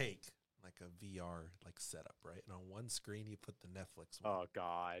were to take like a VR like setup, right? And on one screen you put the Netflix one, Oh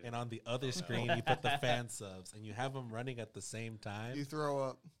God, and on the other screen you put the fan subs, and you have them running at the same time. You throw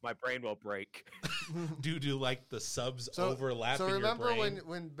up. my brain will break. do like the subs So- overlap So in remember your brain?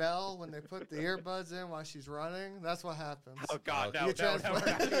 when Belle, when they put the earbuds in while she's running, that's what happens. Oh God, Okay. no, You no, no, we're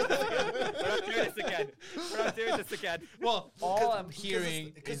not doing this again. We're not doing this again. Well, All I'm hearing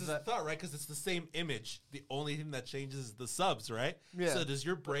because is it's that- the thought, right? Because it's the same image. The only thing that changes is the subs, right? Yeah. So does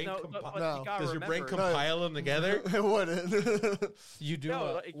your brain No, compi- No. you gotta does your brain remember- compile them together? It wouldn't. you do No,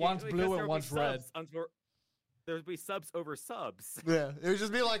 it. like, One's because blue there and would one's be red. there would be subs over subs. Yeah, it would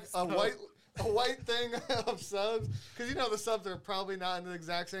just be like So- a white thing of subs, because you know the subs are probably not in the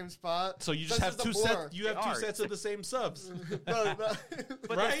exact same spot. So you just That's have two a blur. sets. You have They two are. sets of the same subs. No,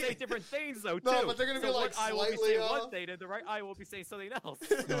 But Right? they say different things though too. No, but they're gonna be, So like, one eye will be slightly saying off. one thing, and the right eye will be saying something else.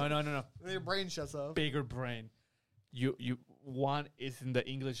 No. Your brain shuts off. Bigger brain. You one is in the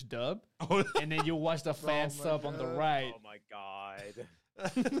English dub, Oh, and then you watch the fan my sub on the God. right. Oh my God.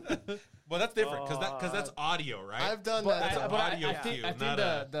 well, that's different because that's audio, right? I've done But, that. That's I, an but audio I think, cue, I think not the,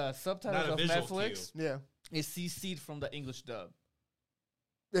 a- the not subtitles a of visual Netflix Yeah, is CC'd from the English dub.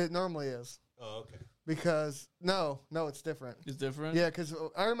 it normally is, Oh, okay. because no, it's different. It's different. Yeah, because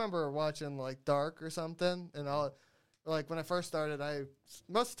I remember watching like Dark or something, and like when I first started,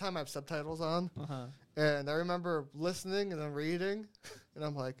 most of the time I have subtitles on, Uh-huh. and I remember listening and then reading, and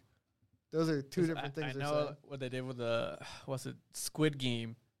I'm like, those are two different things. I they're know saying. what they did with the Squid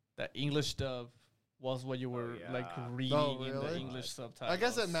Game. That English dub was what you were like yeah. reading Oh, in the really? English subtitles. I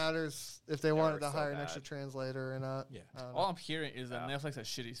guess it matters if they Yeah, wanted we're to so hire an bad. extra translator or not. Yeah. I don't know. All I'm hearing is that Yeah. Netflix has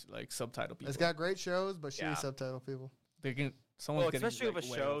shitty like subtitle people. It's got great shows, but shitty Yeah. subtitle people. they can someone's Well, getting especially like, with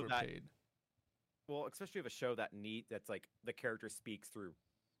a way show that- overpaid. Well, especially with a show that's like the character speaks through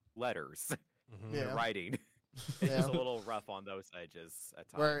letters Mhm. Yeah. and writing. It's Yeah. just a little rough on those edges at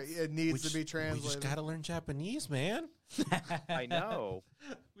times. Where it needs to be We translated. just gotta learn Japanese, man. I know.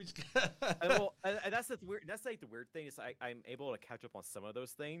 We just gotta- And that's the weird. That's like the weird thing is I'm able to catch up on some of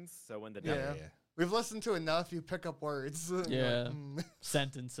those things. So when the Yeah. We've listened to enough, you pick up words. You're like, Yeah. "Hmm."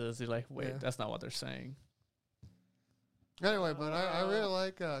 Sentences. You're like, wait, Yeah. that's not what they're saying. Anyway, but I really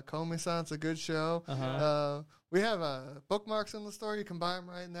like Komi-san. It's a good show. Uh-huh. We have bookmarks in the store. You can buy them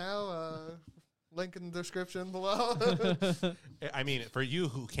right now. Link in the description below. I mean, for you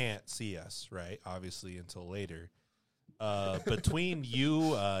who can't see us, right? Obviously, until later. Between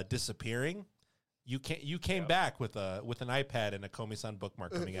you disappearing, you came back with an iPad and a Komi-san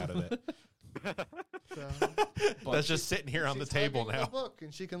bookmark coming out of it. So, That's just sitting here on the she's table hugging now. The book,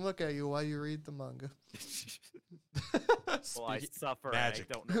 and she can look at you while you read the manga. well, I suffer. Magic.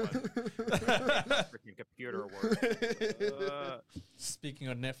 And I don't know what freaking computer works. Speaking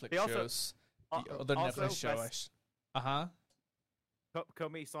of Netflix They also- shows, the other also, Netflix show. best- Uh-huh.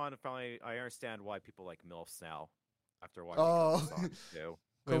 Komi-san, finally, I understand why people like MILFs now after watching Oh. Komi-san too.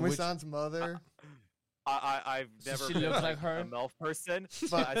 Wait, which- Komi-san's mother. I've So never she been looks like her? a MILF person,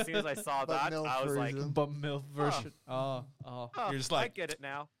 but as soon as I saw But that, MILF I was like, version. But MILF version. Oh. oh, You're just I like- get it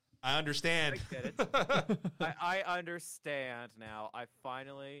now. I understand. I get it. I understand now. I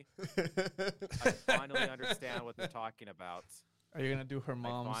finally understand what they're talking about. Are you gonna do her I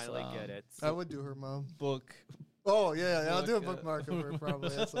mom's finally get it. I would do her mom. book? Oh yeah, I'll do a Book, bookmark of her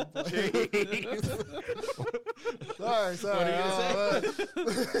probably at some point. Jeez. sorry. What are you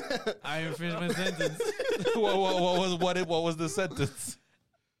gonna I haven't finished my sentence. what was the sentence?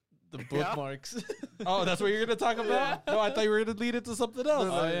 the bookmarks. Oh, that's what you're gonna talk about? No, I thought you were gonna lead it to something else.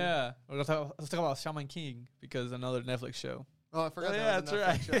 Oh yeah, let's talk about Shaman King because another Netflix show. Oh, I forgot. Oh, that yeah, was a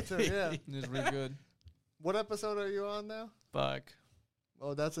that's Netflix show, too. Yeah. It's really good. What episode are you on now? Fuck,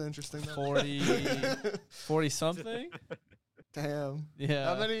 Oh, that's an interesting number. 40 something. Damn. Yeah.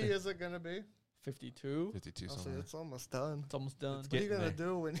 How many is it gonna be? 52. 52 Oh, so somewhere. it's almost done. It's almost done. It's What are you getting gonna there.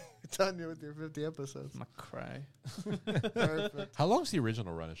 do when you're done with your 50 episodes? I'm gonna cry. Perfect. How long's the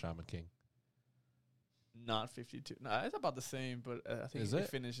original run of Shaman King? Not 52. No, it's about the same, but I think Is it it?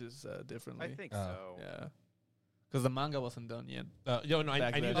 finishes differently. I think Oh. so. Yeah. Because the manga wasn't done yet. Yo, no, I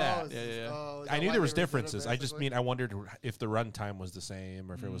Back knew then. that. it's Yeah, just- yeah. oh, is I that knew why there was they redid it, differences. I just basically? mean I wondered if the runtime was the same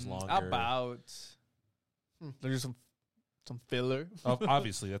or if it was longer. About. There's some filler.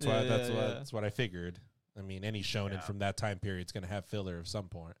 Obviously, that's Yeah, why. yeah, yeah. That's what I figured. I mean, any shonen Yeah. from that time period is going to have filler of some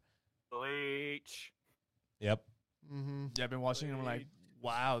point. Bleach. Yep. Mm-hmm. Yeah, I've been watching and I'm like,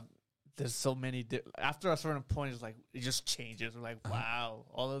 wow, there's so many. After a certain point, it's like, it just changes. We're like, wow,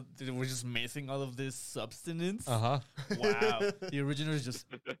 we're just missing all of this substance. Uh huh. Wow. The original is just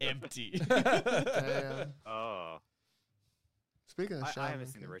empty. Damn. Oh. Speaking of I Shaman haven't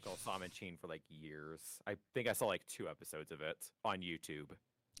seen the King. original Shaman King for like years. I think I saw like 2 episodes of it on YouTube.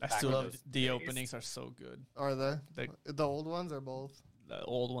 I Back still in love those the days. openings are so good. Are they? Like- The old ones or both? The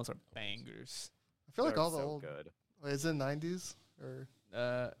old ones are bangers. I feel like They're all the so old. good. Wait, is it 90s or?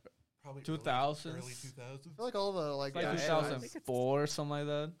 Probably 2000s. Early I 2000s. feel like all the like Like Yeah, I think 2004 or something like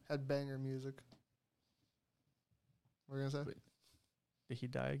that. had banger music. What were you gonna say? Wait. Did he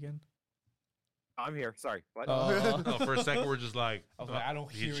die again? I'm here. Sorry. What? Oh. No, for a second we're just like, I was like, I don't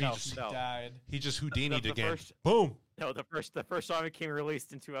he hear just- he No. died. he just Houdini'd The again. first- Boom. No, the first Shaman King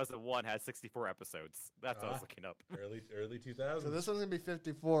released in 2001 had 64 episodes. That's what I was looking up. Early 2000s. So this one's gonna be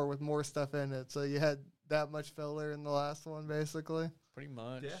 54 with more stuff in it. So you had that much filler in the last one, basically. Pretty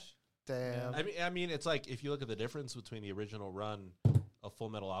much. Yeah. Damn. I mean, it's like if you look at the difference between the original run of Full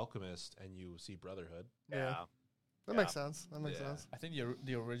Metal Alchemist and you see Brotherhood. Yeah. That Yeah. makes sense. That makes Yeah. sense. I think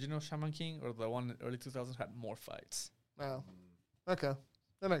the original Shaman King or the one in early 2000s had more fights. Wow. Okay.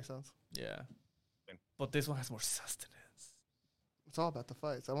 That makes sense. Yeah. Okay. But this one has more sustenance. It's all about the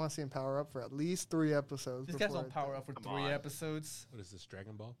fights. I want to see him power up for at least 3 episodes. These guys before don't I power die. up for Come 3 on. episodes. What is this,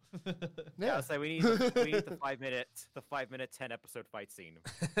 Dragon Ball? Yeah, Yeah. so we need the 5-minute 10 episode fight scene.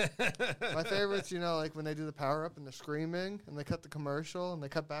 My favorites, like when they do the power up and they're screaming and they cut the commercial and they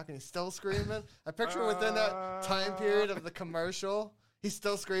cut back and he's still screaming. I picture within that time period of the commercial, he's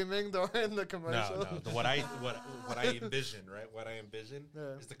still screaming during the commercial. No. What I envision, right? What I envision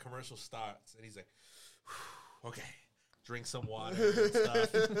Yeah. is the commercial starts and he's like, okay, drink some water and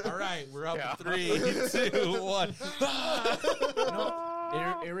stuff. All right, we're up Yeah. 3, 2, 1.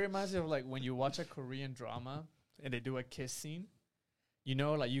 It reminds me of like when you watch a Korean drama and they do a kiss scene.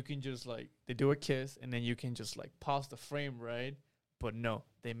 Like you can just like they do a kiss and then you can just like pause the frame, right? But no,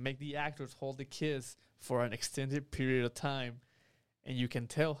 they make the actors hold the kiss for an extended period of time, and you can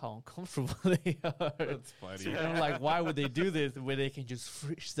tell how uncomfortable they are. That's funny. And I'm like, why would they do this where they can just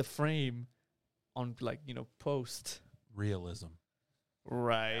freeze the frame on post? Realism,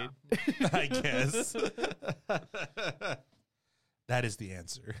 Right. I guess. That is the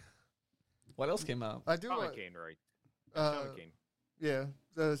answer. What else came out? I do Shaman want. King, right? Uh, Shaman King. yeah.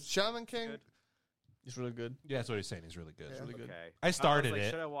 The Shaman King. Good. It's really good. Yeah, that's what he's saying. He's really good. Yeah. Really good. Okay. I started was like,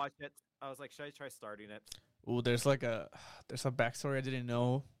 it. Should I watch it? I was like, should I try starting it? Ooh, there's a backstory I didn't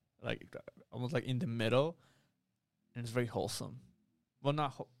know, like almost like in the middle, and it's very wholesome. Well,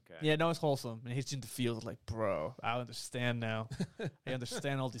 not Okay. yeah, no, it's wholesome, and he's in the field like, bro, I understand now. I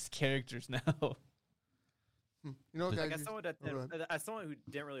understand all these characters now. You know, Like, guys. Like as someone that oh, go ahead. as someone who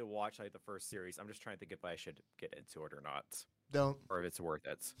didn't really watch like the first series, I'm just trying to think if I should get into it or not, Don't. or if it's worth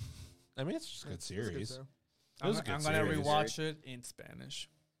it. I mean, it's just a good It's a good series. show. It was a good I'm gonna series. rewatch it in Spanish.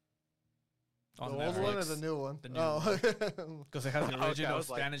 The On old one or Netflix. the new one? The new oh. Because it has the Okay, I original was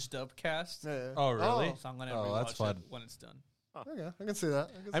like- Spanish dub cast. Yeah. Oh, really? Oh, So I'm gonna Oh, rewatch that's fun. it when it's done. okay, I can see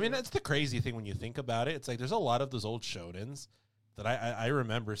that. I mean, that's the crazy thing when you think about it. It's like there's a lot of those old shonens that I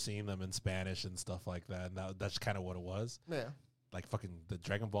remember seeing them in Spanish and stuff like that. And that's kind of what it was. yeah. Like fucking the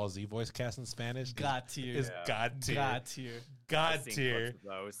Dragon Ball Z voice cast in Spanish God tier. is Yeah. God tier. God tier. God I've seen tier. clips of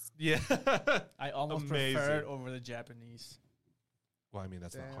those. Yeah. I almost Amazing. prefer it over the Japanese. Well, I mean,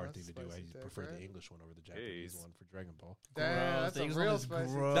 that's not a Damn, hard thing that's to do. I spicy take, prefer the right? English one over the Japanese Jeez. one for Dragon Ball. Damn, Gross. that's The a English one real is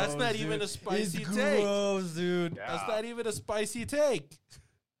spicy. gross, That's not even dude. a spicy It's take. gross, dude. Yeah. That's not even a spicy take.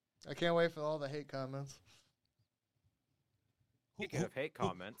 I can't wait for all the hate comments. Speaking of hate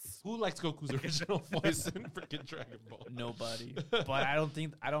comments, Who likes Goku's original voice in freaking Dragon Ball? Nobody. But I don't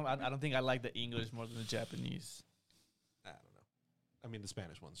think I like the English more than the Japanese. I don't know. I mean, the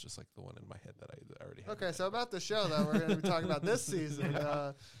Spanish one's just like the one in my head that I already have. Okay, so about the show that we're going to be talking about this season, you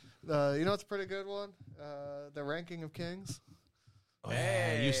know what's a pretty good one? The Ranking of Kings. Oh,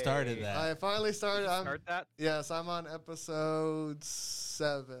 yeah, you started that. I finally started. Start that. Yes, I'm on episode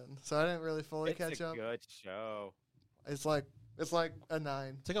 7, so I didn't really fully catch up. It's a good show. It's like a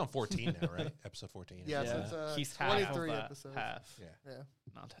 9. It's like on 14 now, right? Episode 14. Yes, Yeah. it's He's half of 23 that, episodes. half. Yeah. Yeah,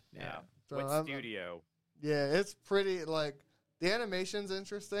 Not Yeah. So What I'm- studio? yeah, it's pretty like the animation's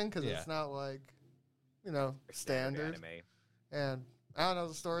interesting because Yeah. it's not like standard. Anime. And I don't know,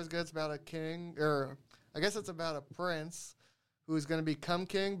 the story's good. It's about a king, or I guess it's about a prince who's going to become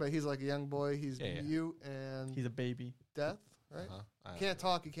king, but he's like a young boy. He's Yeah. mute and He's a baby. deaf, right? Uh-huh. Can't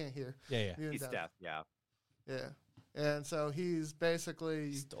talk, he can't hear. Yeah. Mute and He's deaf. Yeah. Yeah. And so he's basically,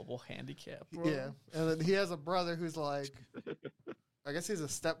 He's double handicap, bro. yeah. And then he has a brother who's like, I guess he's a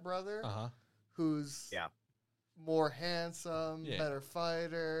stepbrother Uh-huh. who's Yeah. more handsome, Yeah. better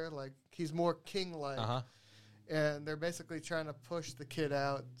fighter. Like he's more king-like. Uh-huh. And they're basically trying to push the kid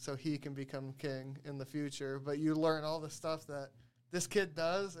out so he can become king in the future. But you learn all the stuff that this kid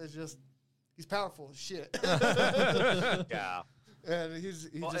does is just he's powerful as shit. Yeah. And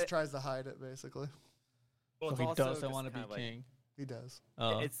he Well, just tries to hide it basically. Well, So it's he also doesn't just want to be kinda like- king. He does.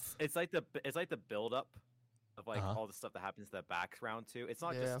 Oh. It's like the build up of like Uh-huh. all the stuff that happens in the background too. It's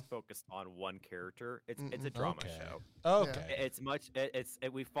not Yeah. just focused on one character. It's a Mm-mm. drama Okay. show. Okay. It's much.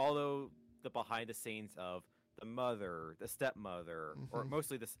 We follow the behind the scenes of the mother, the stepmother, or Mhm.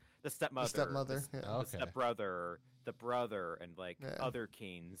 mostly the stepmother, stepmother, the, yeah. the Okay. stepbrother, the brother, and like Yeah. other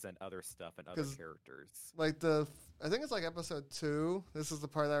kings and other stuff and other 'Cause- characters. Like I think it's like episode 2. This is the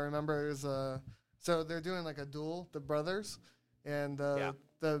part that I remember is so they're doing like a duel, the brothers, and Yeah.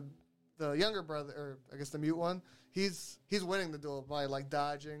 the younger brother, or I guess the mute one, he's winning the duel by like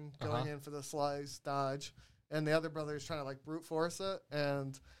dodging, going Uh-huh. in for the slice, dodge, and the other brother is trying to like brute force it,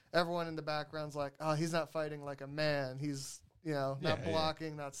 and everyone in the background's like, oh, he's not fighting like a man, he's not Yeah, yeah.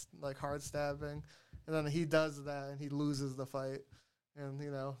 blocking, not like hard stabbing, and then he does that and he loses the fight. And,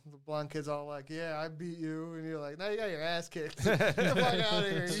 the blonde kid's all like, yeah, I beat you. And you're like, no, you got your ass kicked. Get the fuck out of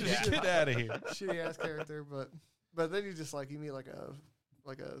here. You Get shitty- out of here. shitty ass character. But then you just you meet like a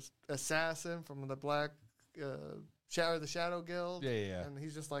assassin from the Black the Shadow Guild. Yeah. And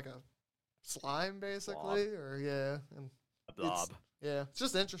he's just like a slime basically. And A blob. it's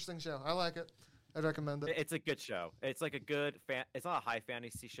just an interesting show. I like it. I'd recommend it. It's a good show. It's like a good It's not a high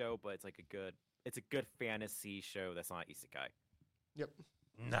fantasy show, but it's like It's a good fantasy show that's not isekai. Yep.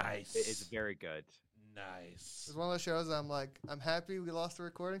 Nice. It's very good. nice. It's one of those shows I'm like, I'm happy we lost the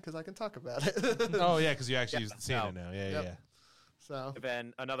recording because I can talk about it. Oh yeah, because you actually Yeah, seen no. it now. Yeah, Yep. yeah. So.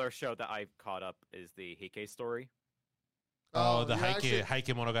 Then another show that I've caught up is the Heike story. Oh, the you Heike actually- Heike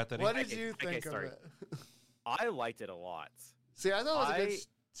Monogatari. What did Heike- you Heike think of story. it? I liked it a lot. See, I thought it was a good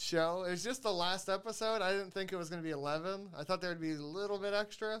I- show. It was just the last episode. I didn't think it was going to be 11. I thought there would be a little bit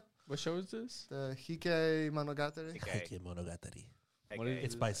extra. What show is this? The Hike Monogatari. Okay. Heike Monogatari. What is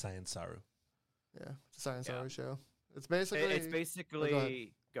It's by Science Saru. Yeah, it's a science Yeah. hour show. It's basically. It's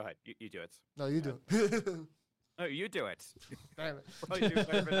basically. Go ahead. You do it. No, you do it. Oh, you do it. Damn it. Probably do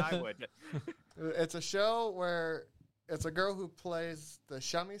better than I would. It's a show where it's a girl who plays the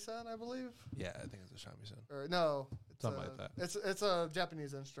shamisen, I believe. Yeah, I think it's a shamisen. Or no, it's Something like that. It's a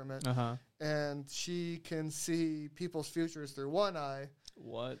Japanese instrument, Uh-huh. and she can see people's futures through one eye.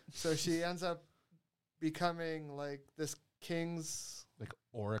 What? So she ends up becoming like this king's Like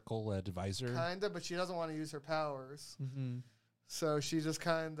Oracle advisor. kinda, but she doesn't want to use her powers. Mm-hmm. So she just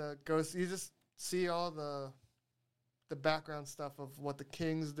kind of goes. You just see all the background stuff of what the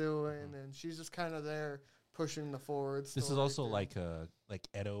king's doing, and she's just kind of there pushing the forward. This is story also through. like a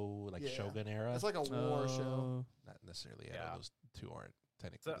Edo, like Yeah. Shogun era. It's like a war show. Oh. Not necessarily Edo. Yeah. Those two aren't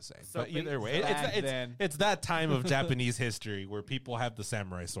technically So- the same. so But either way, so back it's then. it's that time of Japanese history where people have the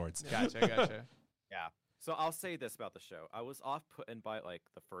samurai swords. Gotcha. Yeah. So I'll say this about the show. I was off put in by like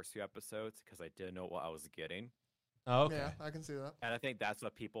the first few episodes because I didn't know what I was getting. Oh, okay. Yeah, I can see that. And I think that's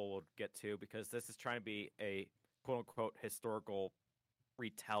what people will get to because this is trying to be a quote unquote historical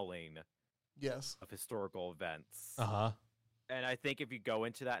retelling Yes. of historical events. Uh huh. And I think if you go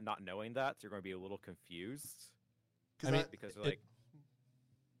into that not knowing that, you're going to be a little confused. I mean, Because they're it- like,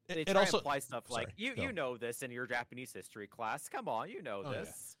 they It try also to apply stuff like, sorry, you go. know this in your Japanese history class. Come on, you know Oh, yeah.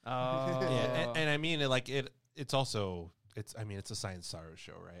 this. Oh. yeah, and I mean it's also it's a Science Saru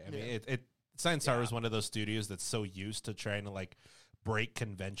show, right? I mean Yeah. Science Saru Yeah. is one of those studios that's so used to trying to like break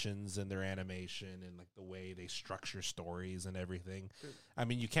conventions in their animation and like the way they structure stories and everything. Dude. I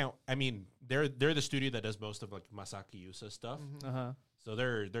mean, you can't. I mean, they're the studio that does most of like Masaki Yusa stuff, Mhm. Uh-huh. so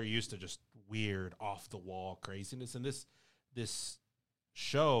they're used to just weird, off the wall craziness. And this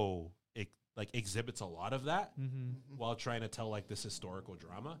show it like exhibits a lot of that Mm-hmm. while trying to tell like this historical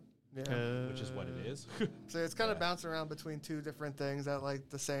drama, Yeah. which is what it is. So it's kind of Yeah. bouncing around between two different things at like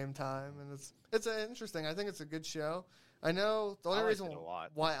the same time, and it's interesting. I think it's a good show. I know the only liked reason it a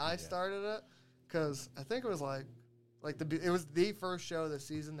lot. why I Yeah. started it because I think it was like it was the first show this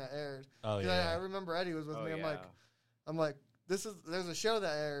season that aired. Oh 'Cause I remember Eddie was with Oh, me. yeah. I'm like, there's a show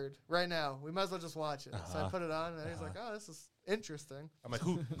that aired right now. We might as well just watch it. So I Uh-huh. put it on, and he's like, oh, this is interesting. I'm like,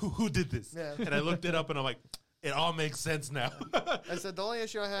 who did this? Yeah. And I looked it up, and I'm like, it all makes sense now. I said the only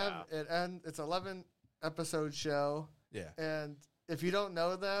issue I have it's 11 episode show, yeah. and if you don't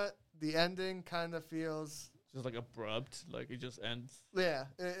know that, the ending kind of feels Just like abrupt, like it just ends.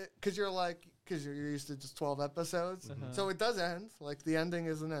 because you're used to just 12 episodes, Mhm. so it does end. Like the ending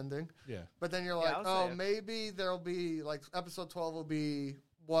is an ending, Yeah. but then you're Yeah, like, I'll oh, say it. maybe there'll be like episode 12 will be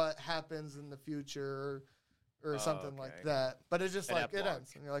what happens in the future or Oh, something like okay. that. But it's just An like it epilogue.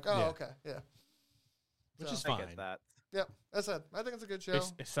 ends, and you're like, oh, Yeah. okay, yeah. Which So- is I fine. get that. Yep, that's it. I think it's a good show.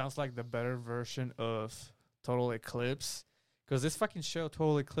 It sounds like the better version of Total Eclipse, because this fucking show,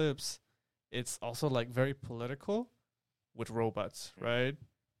 Total Eclipse, it's also like very political with robots, right?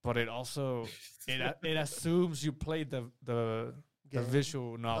 But it also it assumes you played the Game.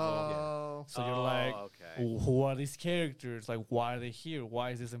 visual novel, Oh, so you're like, okay. who are these characters? Like, why are they here? Why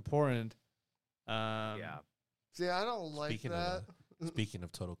is this important? Yeah. see, I don't like Speaking that. Speaking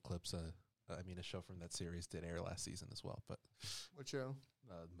of Total Eclipse, I mean, a show from that series did air last season as well, but What show?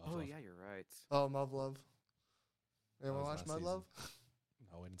 Oh yeah, you're right. Oh, Mud Love. You ever was watch last Mud season. Love?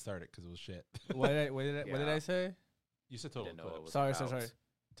 No, I didn't start it because it was shit. What did I say? You said Total Didn't know what it Eclipse. was Sorry. about.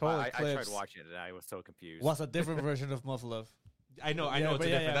 Total I Eclipse tried watching it and I was so confused. was a different version of Muff-Love. I know, Yeah, it's but a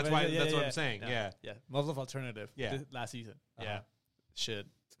yeah, different. yeah, That's but why. yeah, That's yeah, what yeah. I'm saying. Yeah, Yeah, Muff-Love Alternative. Yeah. Last season. Uh-huh. Yeah, shit.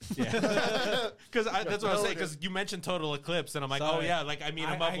 yeah. Because that's what I was saying. No, Because you mentioned Total Eclipse, and I'm like, oh Sorry. yeah, like I mean,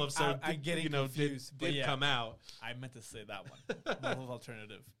 a Mufflove, so I'm getting did confused, but yeah. come out. I meant to say that one. Muff-Love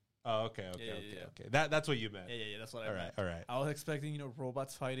Alternative. Oh, okay, Yeah, okay. That's what you meant. Yeah. That's what I All meant. right, all right. I was expecting,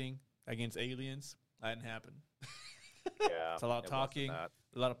 robots fighting against aliens. That didn't happen. Yeah, It's a lot of it wasn't talking. that.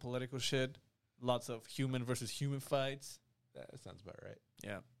 A lot of political shit. Lots of human versus human fights. That sounds about right.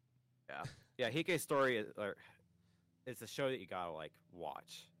 Yeah. Yeah, Hike's story it's a show that you gotta like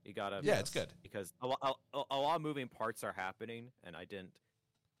watch. You gotta Yeah, it's good. because a lot of moving parts are happening, and I didn't.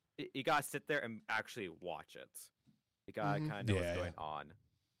 You gotta sit there and actually watch it. You gotta Mhm. kind of know Yeah, what's yeah. going on.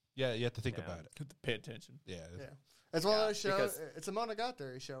 Yeah, you have to think Yeah. about it. Have to pay attention. Yeah. Yeah. It's one of Yeah, those shows. because- It's a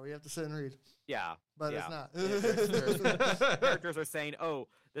Monogatari show. You have to sit and read, Yeah, but yeah. it's not. Characters are saying, "Oh,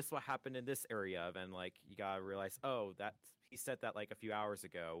 this is what happened in this area," and like you gotta realize, "Oh, that he said that like a few hours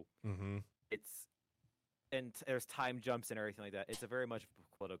ago." Mm-hmm. And there's time jumps and everything like that. It's a very much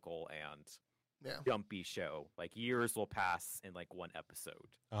political and Yeah. jumpy show. Like years will pass in like one episode,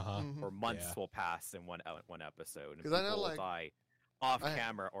 Uh huh. Mhm. or months Yeah. will pass in one episode. And 'Cause I know, people will like, die off I-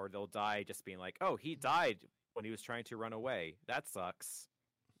 camera, or they'll die just being like, "Oh, he died when he was trying to run away." That sucks.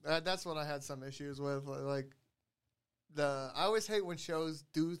 That's what I had some issues with. Like I always hate when shows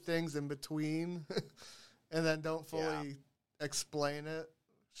do things in between, and then don't fully explain it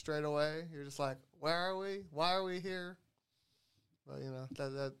straight away. You're just like, where are we? Why are we here? But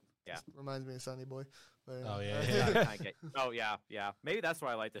that Yeah. just reminds me of Sunny Boy. But, Oh, yeah, Yeah, I kinda get- oh yeah. Maybe that's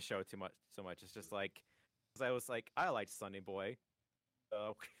why I like the show so much. It's just like, because I was like, I liked Sunny Boy.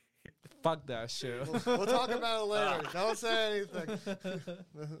 So Fuck that shit. we'll talk about it later. Don't say anything.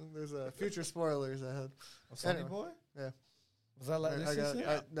 There's future spoilers ahead. Sunny Anyway. Boy? Yeah. Was that like this I got,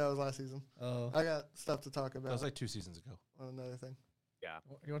 season? no, it was last season. Oh. I got stuff to talk That about was like 2 seasons ago. on another thing.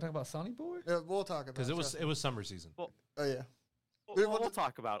 You want to talk about Sunny Boy? Yeah, we'll talk about Because it. it was trust it me. was summer season. Oh yeah. we'll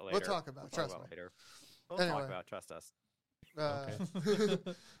talk about it later. We'll talk about it. Trust me. later. We'll Anyway. talk about it. Trust us.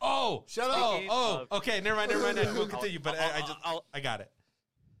 Oh, Shut up. Speaking oh. of- Okay, never mind. We'll continue. But I'll- I got it.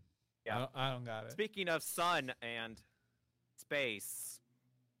 Yeah. I don't got it. Speaking of sun and space,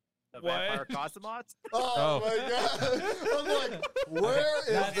 the What? vampire cosmonauts. Oh my god! I'm like, where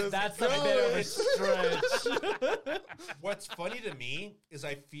is this That's going? a bit of a stretch. What's funny to me is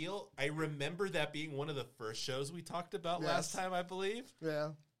I remember that being one of the first shows we talked about last Yes. time, I believe. Yeah,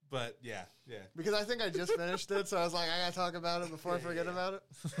 But yeah. because I think I just finished it, so I was like, I gotta talk about it before I forget about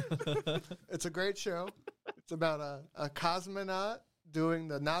it. It's a great show. It's about a cosmonaut doing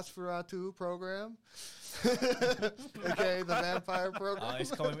the Nosferatu program, aka the vampire program.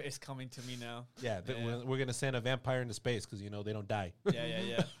 It's coming to me now. Yeah, we're gonna send a vampire into space because they don't die.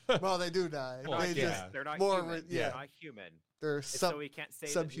 Yeah. Well, they do die. Well, they yeah. just They're not more human. re- yeah. They're not human. they're It's so we can't say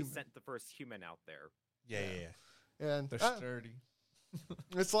that we subhuman. sent the first human out there. Yeah. and They're uh, sturdy.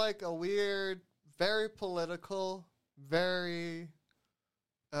 it's like a weird, very political, very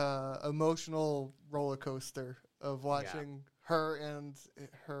emotional roller coaster of watching her and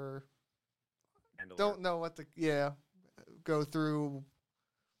her don't know what to go through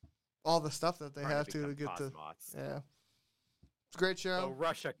all the stuff that they have to get to. Yeah, it's a great show. So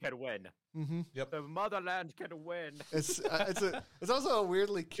Russia can win. Mm-hmm. Yep. The motherland can win. It's also a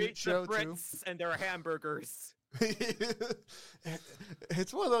weirdly cute Beat show the too. Brits and their hamburgers.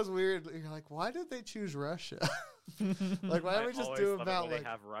 It's one of those weird. You're like, why did they choose Russia? Like, why don't we just do about they like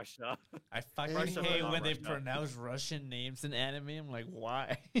have Russia? I fucking Russia, hate not when they Russia. pronounce Russian names in anime. I'm like,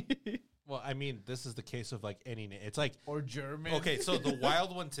 why? Well, I mean, this is the case of like any name. It's like Or German. okay, so the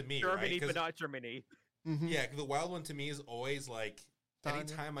wild one to me, Germany, right? 'Cause- but not Germany. mhm. Yeah, the wild one to me is always like Tanya.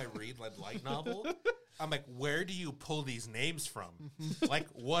 anytime I read like light novel, I'm like, where do you pull these names from? Mm-hmm. Like,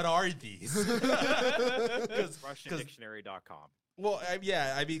 what are these? 'Cause- RussianDictionary.com. well, I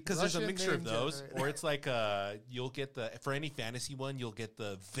mean, because there's a Russian mixture of name those, generator. or it's like you'll get for any fantasy one, you'll get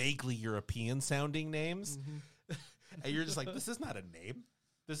the vaguely European sounding names, Mhm. and you're just like, this is not a name.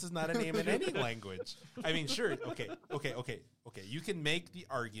 This is not a name in any language. I mean, sure, okay. You can make the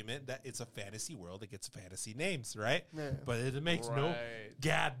argument that it's a fantasy world that gets fantasy names, right? Yeah. But it makes no Right.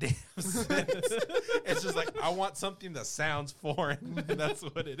 goddamn sense. It's just like I want something that sounds foreign, and that's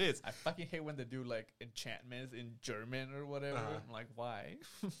what it is. I fucking hate when they do like enchantments in German or whatever. Uh-huh. I'm like, why?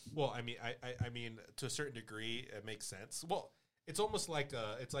 Well, I mean, to a certain degree, it makes sense. Well, it's almost like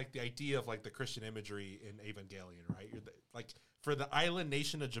it's like the idea of like the Christian imagery in Evangelion, right? Like for the island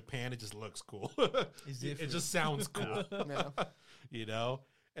nation of Japan, it just looks cool. It's It different. just sounds cool, Yeah. you know,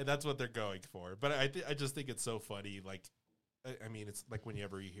 and that's what they're going for. But I just think it's so funny. Like, I mean, it's like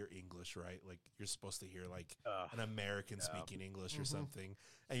whenever you hear English, right? Like you're supposed to hear like an American speaking English or Mhm. something,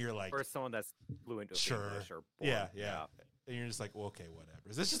 and you're like, Or someone that's fluent with Sure. English or yeah, born. yeah. And you're just like, well, okay, whatever.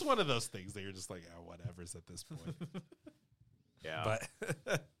 It's just one of those things that you're just like, oh, whatever's at this point. Yeah.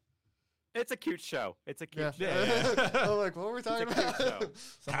 But It's a cute show. It's a cute Yeah. show. Yeah. I'm like, what were we talking It's a cute about?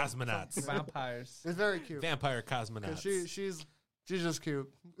 show. Cosmonauts. Vampires. It's very cute. Vampire 'Cause cosmonauts. she's just cute.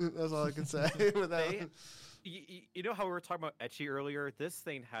 That's all I can say. Without They- you know how we were talking about etchy earlier? This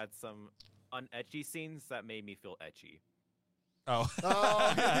thing had some unetchy scenes that made me feel etchy. Oh.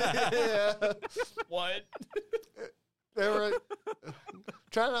 Oh, yeah. What? They were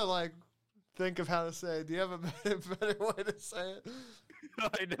trying to like think of how to say it. Do you have a better way to say it?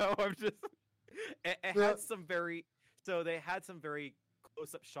 I know. I'm just. It Yeah. had some very. So they had some very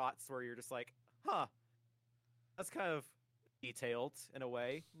close-up shots where you're just like, huh, that's kind of detailed in a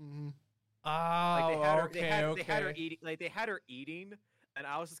way. Mm-hmm. Oh, Like they had her, okay, they had her okay. eating. Like they had her eating, and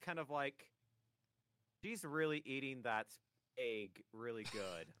I was just kind of like, she's really eating that egg really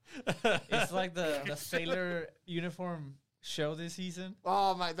good. It's like the sailor uniform show this season.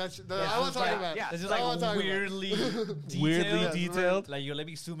 Oh my, that's Yeah, I want to talk yeah, about. yeah. This is I like wanna talk about- weirdly detailed. Weirdly detailed. Like you let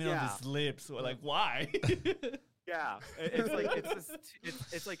me zoom in on Yeah. his lips. Or like why? Yeah, it's like it's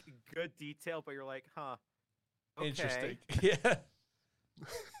just it's like good detail, but you're like, huh, okay. Interesting. Yeah.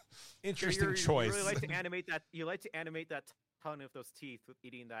 Interesting You choice. really like to animate that. You like to animate that tongue of those teeth with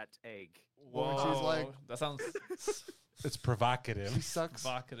eating that egg. When she's Whoa, like- that sounds It's provocative. She sucks.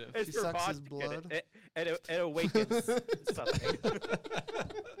 provocative. It's She sucks his provocative. blood. It awakens something.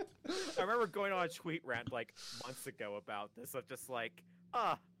 I remember going on a tweet rant like months ago about this of just like,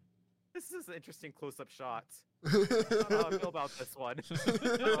 this is an interesting close-up shot. I don't know how I feel about this one.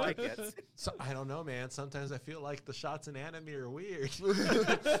 I like it. So, I don't know, man. Sometimes I feel like the shots in anime are weird.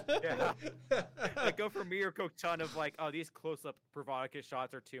 Yeah. Like go for me or Coke-chan of like, oh, these close-up provocative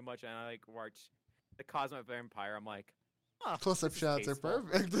shots are too much, and I like watch the Cosmic Vampire. I'm like, Close-up this is shots are tasteful.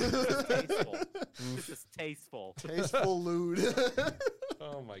 perfect. Tasteful. This is tasteful. Tasteful lewd.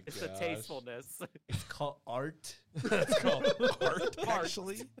 Oh my It's the god. tastefulness. It's called art. It's called art, Art.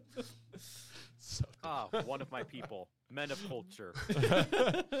 actually. So One of my people, men of culture.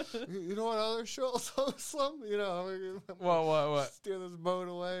 You know what other show is awesome? You know, what? steer this boat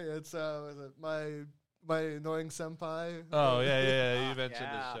away. It's was it my annoying senpai. Oh yeah. You mentioned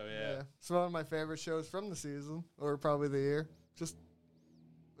yeah. this show, yeah. It's one of my favorite shows from the season, or probably the year. Just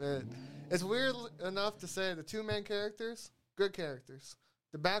it's weird enough to say the two main characters, good characters.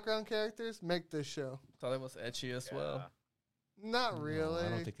 The background characters make this show. Thought it was etchy as well. Not No, really. I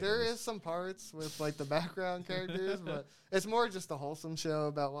don't think it There is. is some parts with like the background characters, but it's more just a wholesome show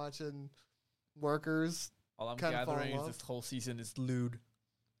about watching workers. All I'm Kinda fall in gathering is love. this whole season is lewd.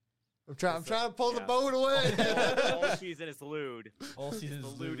 I'm trying to pull the yeah. boat away. Whole season is lewd. All It's season the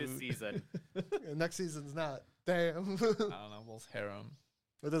is lewdest lewd. season. And next season's not. Damn. I don't know. Wolf's harem.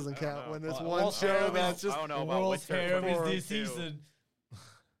 It doesn't I don't count know. when there's Well, one Wolf's show harem that's is- just I don't know about World's Winter harem is War this too. season.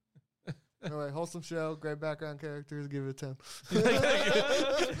 Anyway, wholesome show, great background characters. Give it a 10.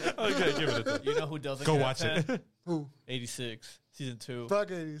 Okay, give it a 10. You know who doesn't Go get a watch 10? it. Ooh, 86 season 2. fuck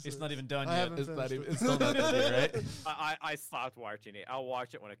 86. It's not even done I yet. haven't It's not finished even. it. It's still not done yet, right? I stopped watching it. I'll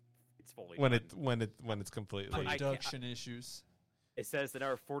watch it when it's fully when done. it's completely. I can't- Production issues. It says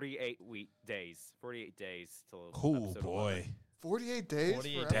there are 48 days till. Oh episode boy. 11. 48 days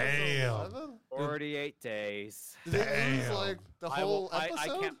 48 for episode Damn. 11? 48 days. Did they lose Damn. like the I whole will- I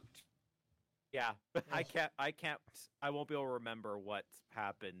episode? can't. Yeah, I Ugh. can't. I won't be able to remember what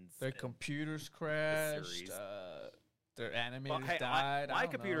happens. Their in- computers crashed. series. Their Well, animators hey, died. my I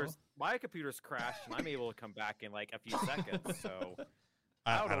don't computer's know. my computer's crashed, and I'm able to come back in like a few seconds. So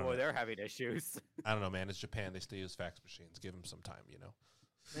I I don't know don't why know. they're having issues. I don't know, man. It's Japan. They still use fax machines. Give them some time, you know.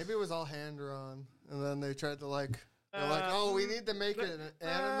 Maybe it was all hand drawn, and then they tried to they're like, oh, we need to make it an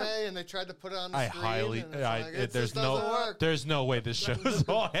anime, and they tried to put it on the I screen. highly, and it's like, it there's just doesn't no, work. there's no way this show's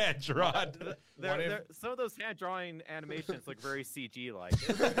all hand drawn. Some of those hand drawing animations look very CG like.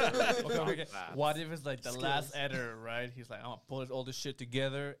 Okay. What if it's like the last Skills. editor, right? He's like, I'm gonna pull all this shit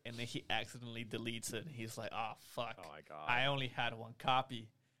together, and then he accidentally deletes it. He's like, oh fuck, Oh my god! I only had one copy.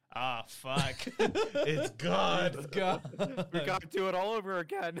 Ah fuck, It's gone. it's gone. We got to do it all over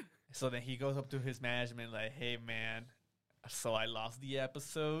again. So then he goes up to his management like, hey man, so I lost the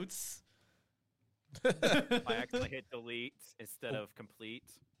episodes. I actually hit delete instead of complete.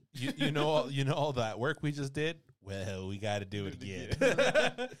 You know all that work we just did. Well, we got to do it again.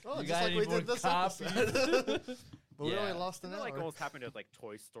 Oh, You just got like any we more did this copies? episode. But we Yeah. only lost an Isn't that like hour. almost happened with like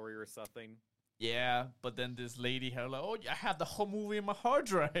Toy Story or something? Yeah, but then this lady had like, oh, I have the whole movie in my hard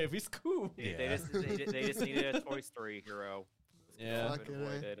drive. It's cool. They Yeah. they just needed a Toy Story hero. Yeah. Could've been Fucking A.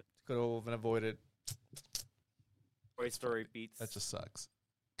 avoided. Could have been avoided. Toy Story beats. That just sucks.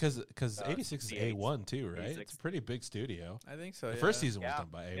 Because 86 is 68. A1 too, right? 86. It's a pretty big studio. I think so. The first season was Yeah. done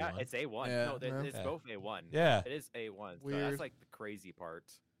by A1. Yeah, it's A1. Yeah. No, Yeah. it's Yeah. both A1. Yeah. It is A1. So Weird. that's like the crazy part.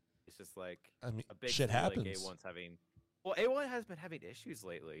 It's just like I mean, a big shit deal, happens. Like A1's having. Well, A1 has been having issues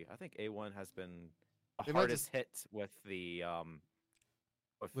lately. I think A1 has been the They might hardest hit with the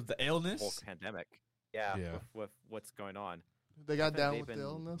With the whole illness, pandemic. Yeah, Yeah. With what's going on. They got think down they've with the been-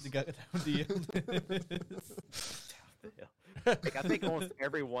 illness. they got the illness. Like I think almost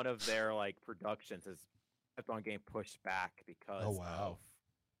every one of their like productions has kept on getting pushed back because Oh, wow. of.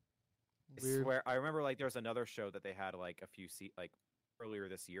 I Weird. swear, I remember like there was another show that they had like a few like earlier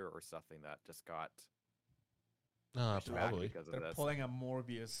this year or something that just got pushed back Probably. because of They're this. pulling a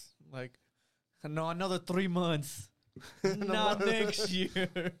Morbius. Like, no, another 3 months. No Not more. next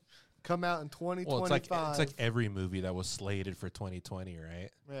year. Come out in Well, 2025. it's like every movie that was slated for 2020, right?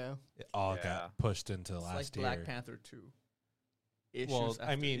 yeah. It all Yeah. got pushed into It's like last Black year. Panther 2. Well,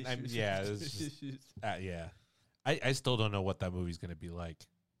 I after mean, yeah, after it's just- issues. Yeah. I still don't know what that movie's gonna be like.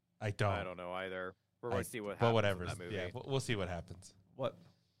 I don't. I don't know either. We're going to see what happens. But in whatever. that movie. Yeah, we'll see what happens. What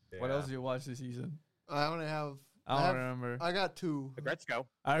Yeah. else did you watch this season? I only have. I don't remember. I got 2. Gretzko.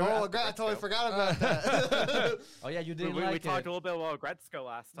 I Oh, re- I totally Gretzko. forgot about that. oh yeah, you We, didn't we like talked it. a little bit about Gretzko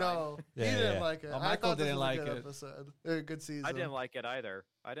last time. No, Yeah, he didn't yeah. like it. Oh, I Michael thought this didn't was like a good it. episode. A good season. I didn't like it either.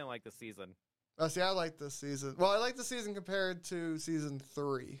 I didn't like the season. Oh, see, I like this season. Well, I like the season compared to season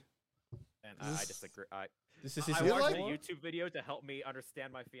 3. And Is I this- disagree. This is I season You watched like- a four? YouTube video to help me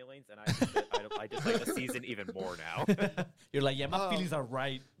understand my feelings, and I just like the season even more now. You're like, yeah, my Oh. feelings are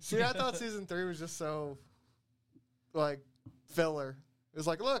right. See, I thought season 3 was just so, like, filler. It was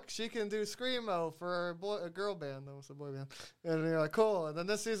like, look, she can do screamo for a girl band. That was a boy band. And you're like, cool. And then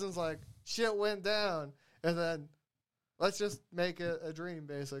this season's like, shit went down. And then let's just make it a dream,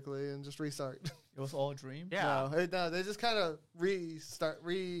 basically, and just restart. It was all a dream. Yeah. No, they just kind of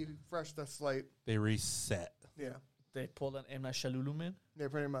refresh the slate. They reset. Yeah. They pulled an M. Night Shyamalan man. Yeah,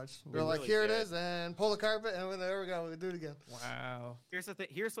 pretty much. We They're like, really here did. it is, and pull the carpet, and there we go. We do it again. Wow. Here's the thing.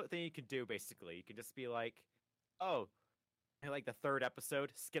 Here's what thing you can do. Basically, you can just be like, "Oh, I like the third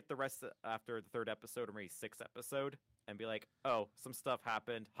episode. Skip the rest after the third episode, or maybe sixth episode, and be like, oh, some stuff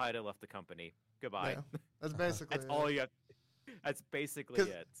happened. Haida left the company. Goodbye. Yeah. That's basically That's it. all you have. That's basically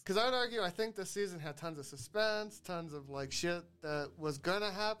it. Because I would argue, I think this season had tons of suspense, tons of like shit that was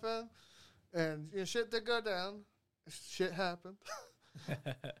gonna happen, and shit did go down. Shit happened, and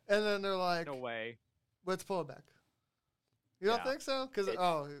then they're like, No way. "Let's pull it back." You don't Yeah. think so?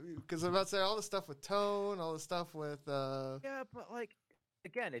 Because I'm about to say all the stuff with tone, all the stuff with. Yeah, but like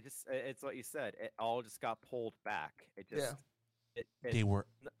again, it's what you said. It all just got pulled back. It just Yeah. They were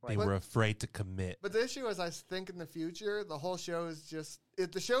like, they were afraid to commit. But the issue is, I think in the future, the whole show is just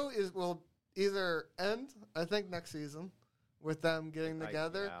if the show will either end, I think next season, with them getting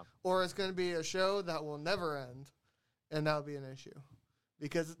together, yeah. or it's going to be a show that will never end, and that'll be an issue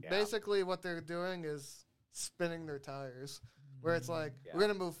because Yeah. basically what they're doing is spinning their tires, where it's like Yeah. we're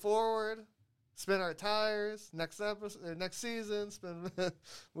gonna move forward, spin our tires, next episode, or next season, spin,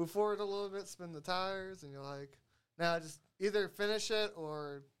 move forward a little bit, spin the tires, and you're like, now just either finish it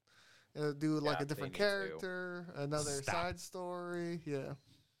or do like Yeah, a different they need to. character, another Stop. side story, yeah.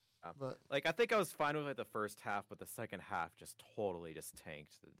 But Like, I think I was fine with like the first half, but the second half just totally just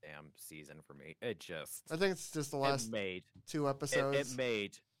tanked the damn season for me. It just I think it's just the last it made 2 it, episodes. it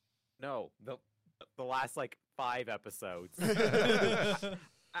made no the last like 5 episodes.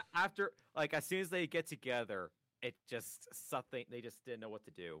 After like as soon as they get together, it just something they just didn't know what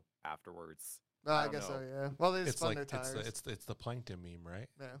to do afterwards. I don't guess so, know. yeah. Well, they just It's spun like their tires. it's the plankton meme, right?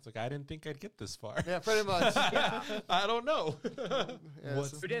 Yeah. It's like I didn't think I'd get this far. Yeah, pretty much. Yeah. I don't know. Yeah, What's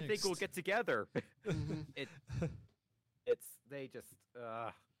so- Who didn't think we'll next? get together? Mhm. It's they just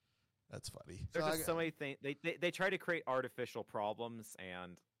That's funny. there's So just so many things they try to create artificial problems,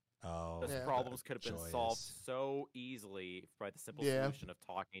 and Oh, those Yeah. problems could have been solved joyous. so easily by the simple Yeah. solution of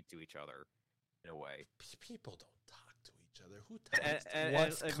talking to each other in a way. People don't talk to each other. Who talks? And, to and,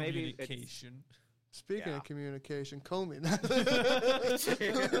 What's and maybe it's- communication? Speaking Yeah. of communication, Comey.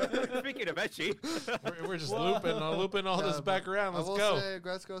 Speaking of etchy, we're just What? looping all this Yeah, back around. I Let's will go. say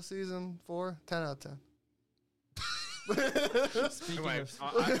Gretzko season 4, 10 out of 10. Speaking Anyway, of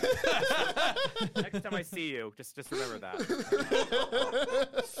next time I see you, just remember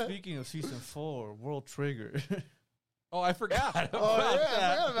that. speaking of season 4, World Trigger. Oh, I forgot. Yeah. About Oh, yeah, I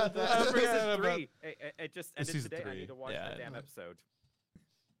that. forgot about that. I forgot Season about- 3. It just It's ended season today. I 3. need to watch Yeah, that damn I know. episode.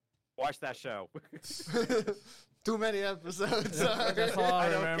 Watch that show. Too many episodes. Sorry. That's all I, I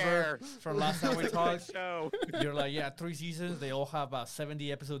don't remember care. from last time we It's a talked. good show. You're like, yeah, 3 seasons. They all have about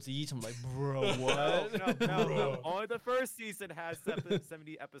 70 episodes each. I'm like, bro, No, what? no. Only the first season has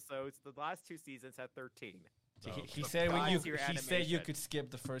 70 episodes. The last 2 seasons had 13. He said when Guys, your he said you animation. could skip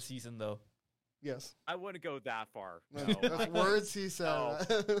the first season though. Yes. I wouldn't go that far. No, That's words he said.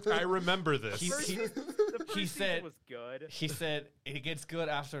 I remember this. He- First he- season- the first he season said- was good. He said it gets good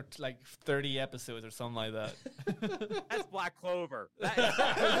after like 30 episodes or something like that. That's Black Clover. That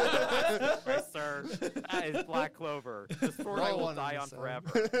is, right, sir. That is Black Clover. The story No will one die on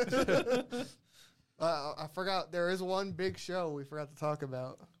understands. forever. I forgot. There is one big show we forgot to talk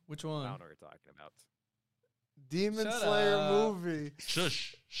about. Which I one? don't know what you're talking about. Demon Shut Slayer up. movie.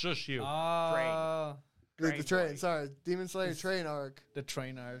 Shush you. Ah, The Train train. Boy. Sorry. Demon Slayer It's- train arc. the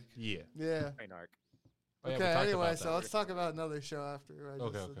train arc. Yeah. Yeah. Train arc. Oh, yeah, we Okay, talked anyway, about so that. let's talk about another show after. Right?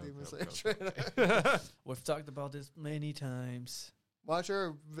 Okay, Just the okay, Demon okay, Slayer okay, train arc. We've talked about this many times. Watch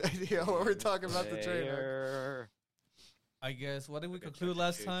our video where we're talking about the train arc. Slayer. I guess. What did we Good conclude choo-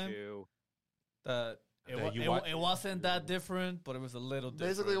 last choo- time? choo. That it, That wa- you it, wa- it wasn't that different, but it was a little different.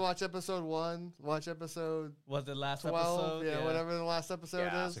 Basically, watch episode 1, watch episode was the last 12, episode? yeah, whatever the last episode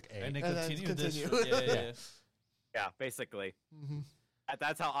Yeah. is. It's like, And hey, they And then continue this. continue. Yeah, yeah, yeah. Yeah, basically. hmm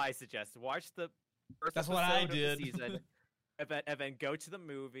That's how I suggest. Watch the first That's what I episode of did. the season, and then go to the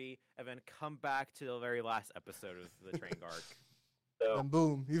movie, and then come back to the very last episode of the train arc. So, And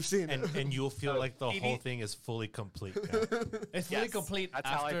boom, you've seen it. and you'll feel So, like the TV whole thing is fully complete now. It's fully Yes, complete that's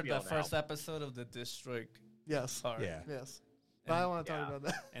how I after feel the now. first episode of the district yes. part. Yeah. Yes. But I don't want to Yeah. talk about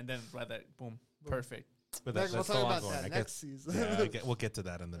that. And then right there, boom, Boom. perfect. But Next, we'll that's talk still about ongoing. that I next get, season. yeah, we'll get to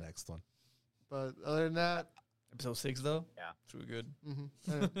that in the next one. But other than that, Episode 6 though. Yeah. It's really good.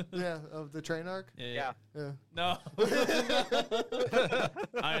 yeah, of the train arc. Yeah. yeah. Yeah, No.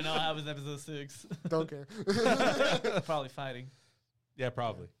 I don't know what happens in episode 6. don't care. Probably fighting Yeah,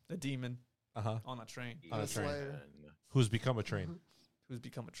 probably. the demon Uh huh. on a train On a The train. Slayer. Who's become a train? who's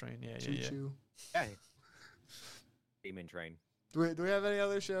become a train. Yeah, Choo yeah, yeah. choo. Yeah. Demon Train. Do we have any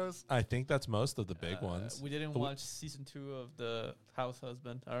other shows? I think that's most of the big ones. We didn't But we- watch season 2 of The House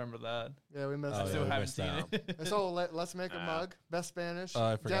Husband. I remember that. Yeah, we missed Oh, I it. still we haven't missed seen out. it. I saw Let's Make a Ah. Mug. Best Spanish. Oh,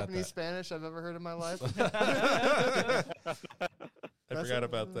 I forgot Japanese that. Spanish I've ever heard in my life. I That's forgot it.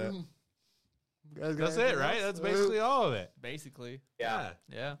 about that. Guys got That's it, anything right? else? That's basically all of it. Basically. Yeah.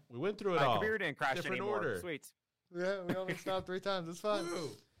 Yeah. We went through it My all. computer didn't crash Different anymore. order. Sweet. Yeah, we only stopped 3 times. It's fine.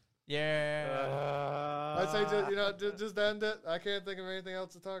 Yeah. I'd say just end it. I can't think of anything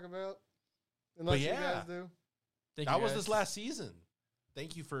else to talk about. Unless you yeah. guys do. Thank That you, was guys. this last season.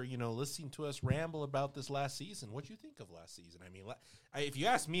 Thank you for listening to us ramble about this last season. What do you think of last season? I mean, if you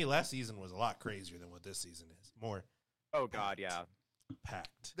ask me, last season was a lot crazier than what this season is. More Oh God, yeah.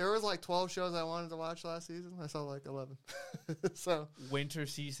 packed. There was like 12 shows I wanted to watch last season. I saw like 11. So Winter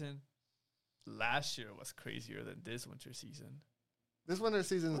season last year was crazier than this winter season. this winter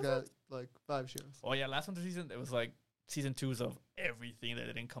season's got like 5 shows. Oh yeah, last winter season it was like season 2s of everything that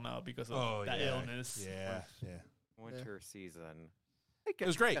didn't come out because of Oh that yeah, illness. yeah, yeah. Winter season. It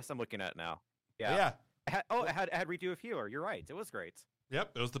was great. Yes, I'm looking at it now. Yeah. Yeah. It had redo of healer. You're right. It was great.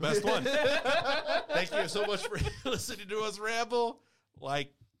 Yep, it was the best one. Thank you so much for listening to us ramble.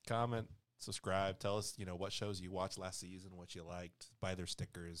 Like, comment, subscribe. Tell us, what shows you watched last season, what you liked. Buy their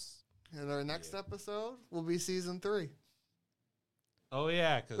stickers. And our next episode will be season 3. Oh,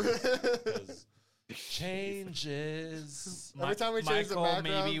 yeah, because changes. Every time we change the Michael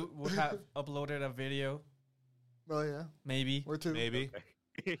background. maybe would have uploaded a video. Oh, yeah. Maybe. Or 2. Maybe.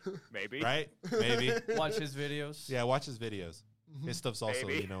 Maybe. Right? Maybe. Watch his videos. Yeah, watch his videos. Mhm. His stuff's also,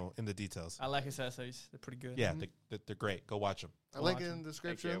 Maybe. in the details. I like his essays. They're pretty good. Yeah, Mhm. they're great. Go watch them. I link Watch it in them. the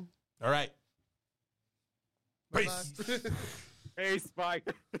description. All right. Bye-bye. Hey,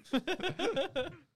 Spike.